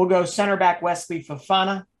 We'll go center back Wesley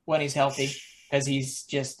Fofana when he's healthy because he's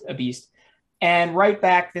just a beast. And right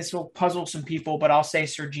back, this will puzzle some people, but I'll say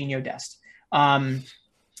Serginho Dest.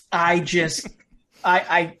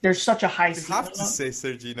 There's such a high ceiling. You have to say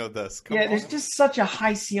Serginho Dest. There's just such a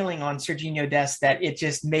high ceiling on Serginho Dest that it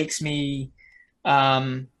just makes me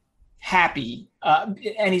happy.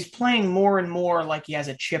 And he's playing more and more like he has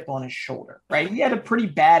a chip on his shoulder, right? He had a pretty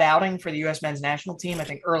bad outing for the U.S. men's national team, I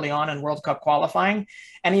think, early on in World Cup qualifying.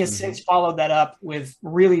 And he has since followed that up with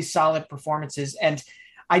really solid performances. And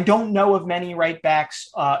I don't know of many right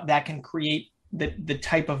backs that can create the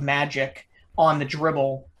type of magic on the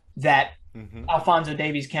dribble that Alphonso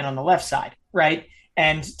Davies can on the left side, right?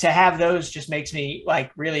 And to have those just makes me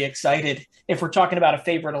like really excited. If we're talking about a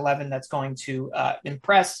favorite 11 that's going to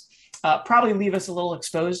impress, probably leave us a little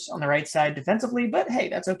exposed on the right side defensively, but hey,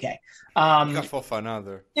 that's okay. You got Fofana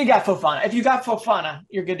there. You got Fofana. If you got Fofana,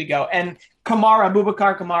 you're good to go. And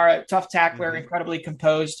Boubacar Kamara, tough tackler, incredibly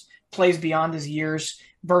composed, plays beyond his years,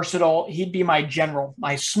 versatile. He'd be my general,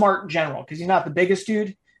 my smart general, because he's not the biggest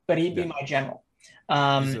dude, but he'd be my general.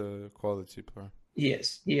 He's a quality player. He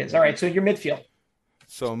is. All right, so your midfield.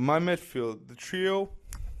 So my midfield, the trio,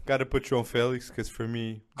 got to put João Felix, because for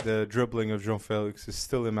me, the dribbling of João Felix is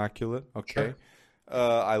still immaculate. Okay, sure.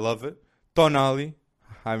 I love it. Tonali,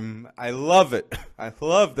 I love it. I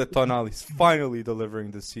love that Tonali's finally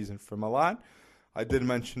delivering this season for Milan. I did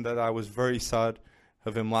mention that I was very sad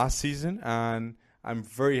of him last season, and I'm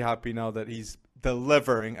very happy now that he's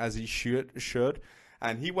delivering as he should.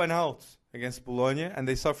 And he went out against Bologna, and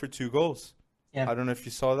they suffered 2 goals. Yeah. I don't know if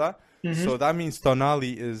you saw that. So that means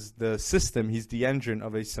Tonali is the system. He's the engine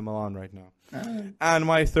of AC Milan right now. And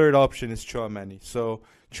my third option is Tchouaméni. So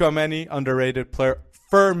Tchouaméni, underrated player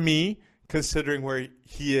for me, considering where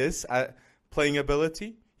he is at playing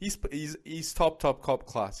ability. He's top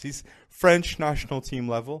class. He's French national team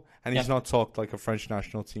level, and he's not talked like a French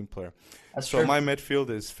national team player. That's true. My midfield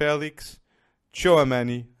is Felix,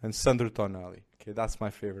 Tchouaméni, and Sandro Tonali. Okay, that's my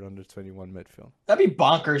favorite under 21 midfield. That'd be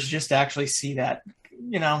bonkers just to actually see that.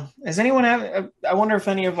 You know, has anyone I wonder if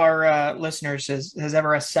any of our listeners has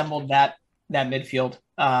ever assembled that midfield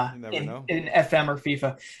in FM or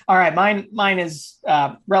FIFA. All right, mine is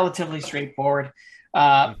relatively straightforward.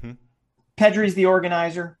 Pedri's the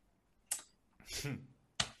organizer.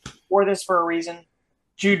 For this for a reason.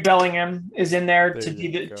 Jude Bellingham is in there to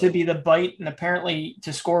be the bite, and apparently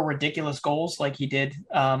to score ridiculous goals like he did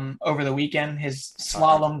over the weekend. His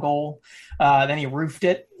slalom goal, then he roofed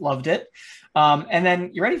it, loved it. And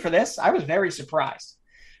then you ready for this? I was very surprised.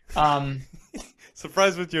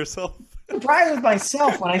 Surprised with yourself? Surprised with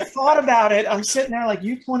myself. When I thought about it, I'm sitting there like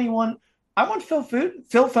U21. I want Phil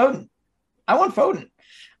Foden. I want Foden.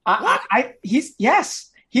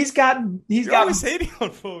 He's got always hating on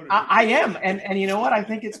Foden. I am. And you know what? I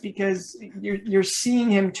think it's because you're seeing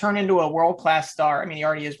him turn into a world-class star. I mean, he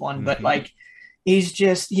already is one, but like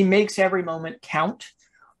he makes every moment count.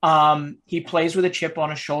 He plays with a chip on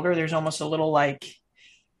his shoulder. There's almost a little like,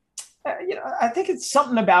 I think it's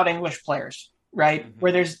something about English players, right?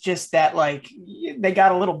 Where there's just that, like, they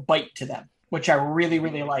got a little bite to them, which I really,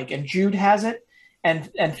 really like. And Jude has it and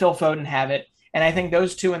Phil Foden have it. And I think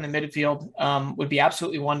those two in the midfield would be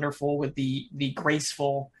absolutely wonderful with the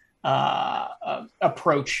graceful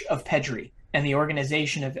approach of Pedri and the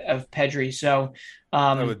organization of Pedri. So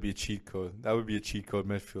that would be a cheat code. That would be a cheat code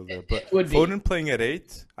midfielder. But Foden playing at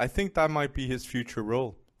 8, I think that might be his future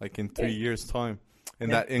role. Like in 3 years' time in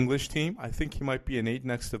that English team, I think he might be an 8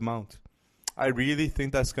 next to Mount. I really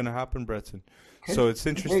think that's going to happen, Breton. So it's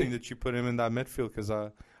interesting that you put him in that midfield, because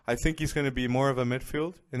I think he's going to be more of a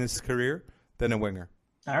midfield in his career than a winger.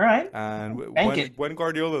 All right. And when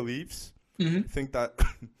Guardiola leaves, I think that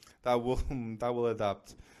will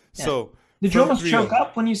adapt. Yeah. So did you almost choke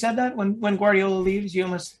up when you said that? When Guardiola leaves, you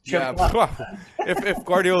almost choke up. if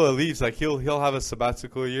Guardiola leaves, like he'll have a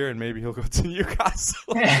sabbatical year and maybe he'll go to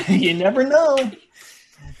Newcastle. You never know.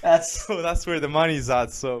 That's where the money's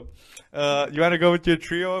at. So you want to go with your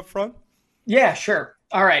trio up front? Yeah, sure.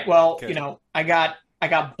 All right. Well, I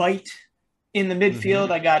got Bite in the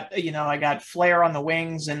midfield. I got Flair on the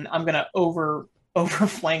wings, and I'm gonna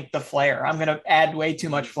overflank the Flair. I'm gonna add way too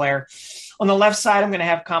much Flair. On the left side, I'm gonna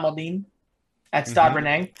have Kamaldeen at Stade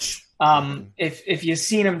Rennais. If you've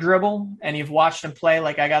seen him dribble and you've watched him play,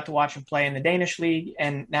 like I got to watch him play in the Danish league,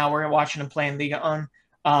 and now we're watching him play in Liga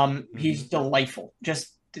 1. He's delightful,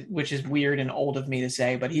 which is weird and old of me to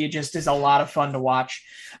say, but he just is a lot of fun to watch.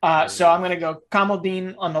 So I'm going to go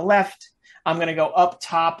Kamaldeen on the left. I'm going to go up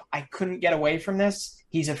top. I couldn't get away from this.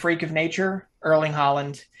 He's a freak of nature, Erling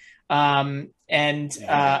Haaland.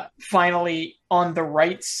 Finally, on the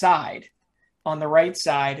right side, I'm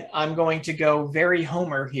going to go very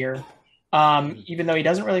Homer here, even though he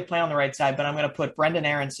doesn't really play on the right side, but I'm going to put Brendan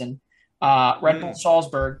Aronson, Red Bull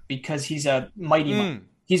Salzburg, because he's a mighty.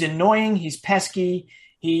 He's annoying. He's pesky.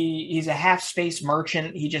 He's a half space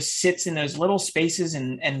merchant. He just sits in those little spaces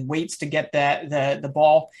and waits to get the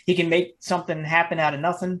ball. He can make something happen out of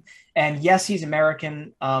nothing. And yes, he's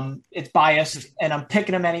American. It's biased, and I'm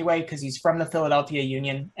picking him anyway because he's from the Philadelphia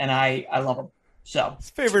Union, and I love him. So It's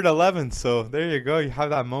favorite 11, so there you go. You have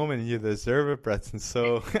that moment and you deserve it, Breton.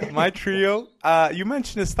 So my trio, you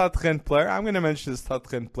mentioned a Stadtren player. I'm going to mention a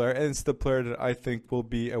Stadtren player, and it's the player that I think will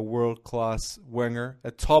be a world-class winger, a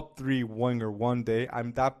top 3 winger one day.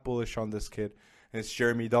 I'm that bullish on this kid. And it's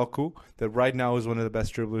Jeremy Doku, that right now is one of the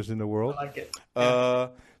best dribblers in the world. I like it.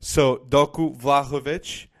 So Doku,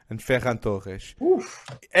 Vlahovic, and Ferran Torres. Oof.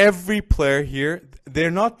 Every player here,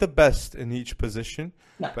 they're not the best in each position.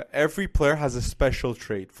 No. But every player has a special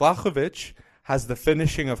trait. Vlahovic has the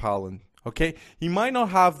finishing of Haaland. Okay, he might not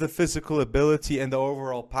have the physical ability and the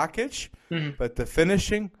overall package, but the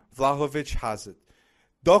finishing, Vlahovic has it.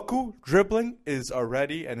 Doku dribbling is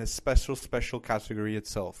already in a special category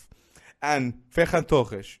itself, and Ferran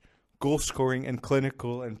Torres, goal scoring and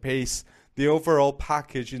clinical and pace, the overall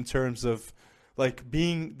package in terms of like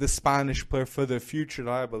being the Spanish player for the future.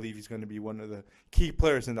 I believe he's going to be one of the key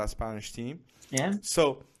players in that Spanish team. Yeah.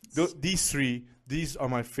 So these are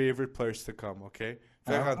my favorite players to come. Okay,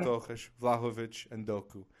 Ferran Torres, Vlahovic, and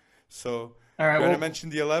Doku. So All right. you want to mention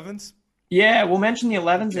the 11s? Yeah, we'll mention the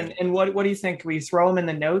 11s. And what do you think? We throw them in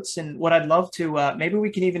the notes. And what I'd love to, maybe we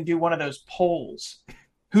can even do one of those polls.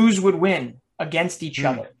 Whose would win against each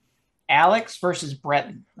other? Alex versus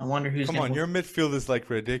Breton. I wonder who's Come on, your midfield is like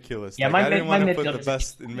ridiculous. Yeah, like, I didn't want to put midfield the is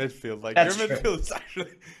best in midfield. Like That's your true. midfield is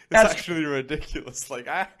actually That's actually ridiculous. Like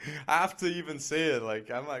I have to even say it.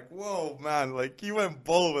 Like I'm like, whoa, man! Like you went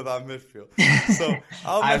bull with our midfield. So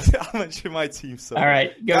I'll mention my team. So All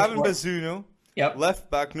right, go Gavin for it. Bazzuno, Yep.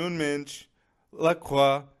 left back Nuno Mendes,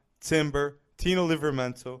 Lacroix, Timber, Tino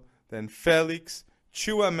Livramento, then Felix,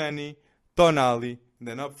 Chouameni, Tonali, and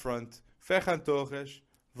then up front Ferran Torres,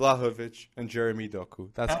 Vlahovic, and Jeremy Doku.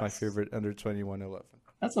 That's my favorite under 21 11.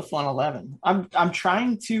 That's a fun 11. I'm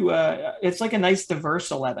trying to. It's like a nice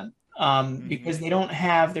diverse 11. Because they don't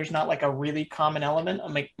have. There's not like a really common element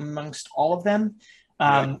amongst all of them.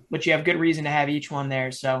 But you have good reason to have each one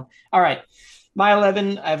there. So all right, my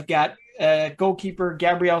 11. I've got goalkeeper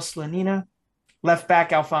Gabriel Slonina, left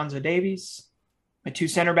back Alphonso Davies. My 2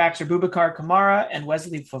 center backs are Boubacar Kamara and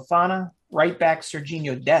Wesley Fofana. Right back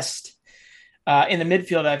Serginho Dest. In the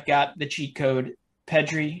midfield, I've got the cheat code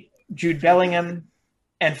Pedri, Jude Bellingham,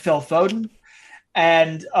 and Phil Foden.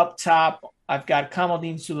 And up top, I've got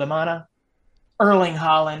Kamaldeen Sulemana, Erling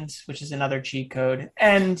Haaland, which is another cheat code,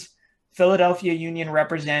 and Philadelphia Union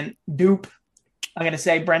represent Dupe. I'm going to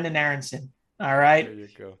say Brendan Aronson. All right. There you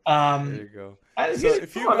go. There you go. So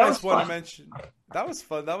if you guys want to mention, that was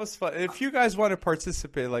fun. That was fun. If you guys want to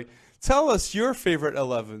participate, like, tell us your favorite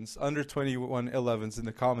 11s, under 21 11s in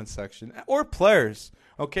the comments section, or players,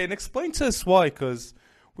 okay? And explain to us why, because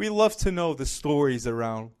we love to know the stories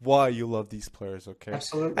around why you love these players, okay?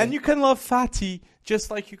 Absolutely. And you can love Fati just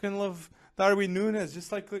like you can love Darwin Núñez,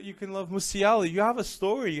 just like you can love Musiala. You have a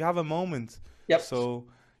story, you have a moment. Yep. So,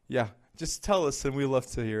 yeah, just tell us, and we love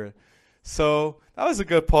to hear it. So that was a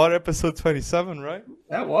good pod, episode 27, right?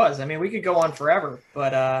 That was. I mean, we could go on forever,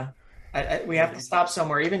 but we have to stop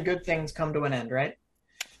somewhere. Even good things come to an end, right?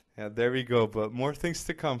 Yeah, there we go. But more things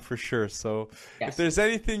to come for sure. So Yes. if there's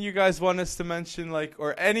anything you guys want us to mention, like,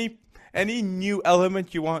 or any new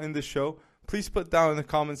element you want in the show, please put down in the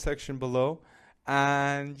comment section below.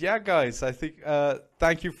 And yeah, guys, I think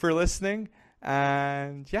thank you for listening.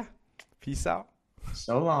 And yeah, peace out.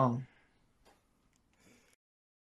 So long.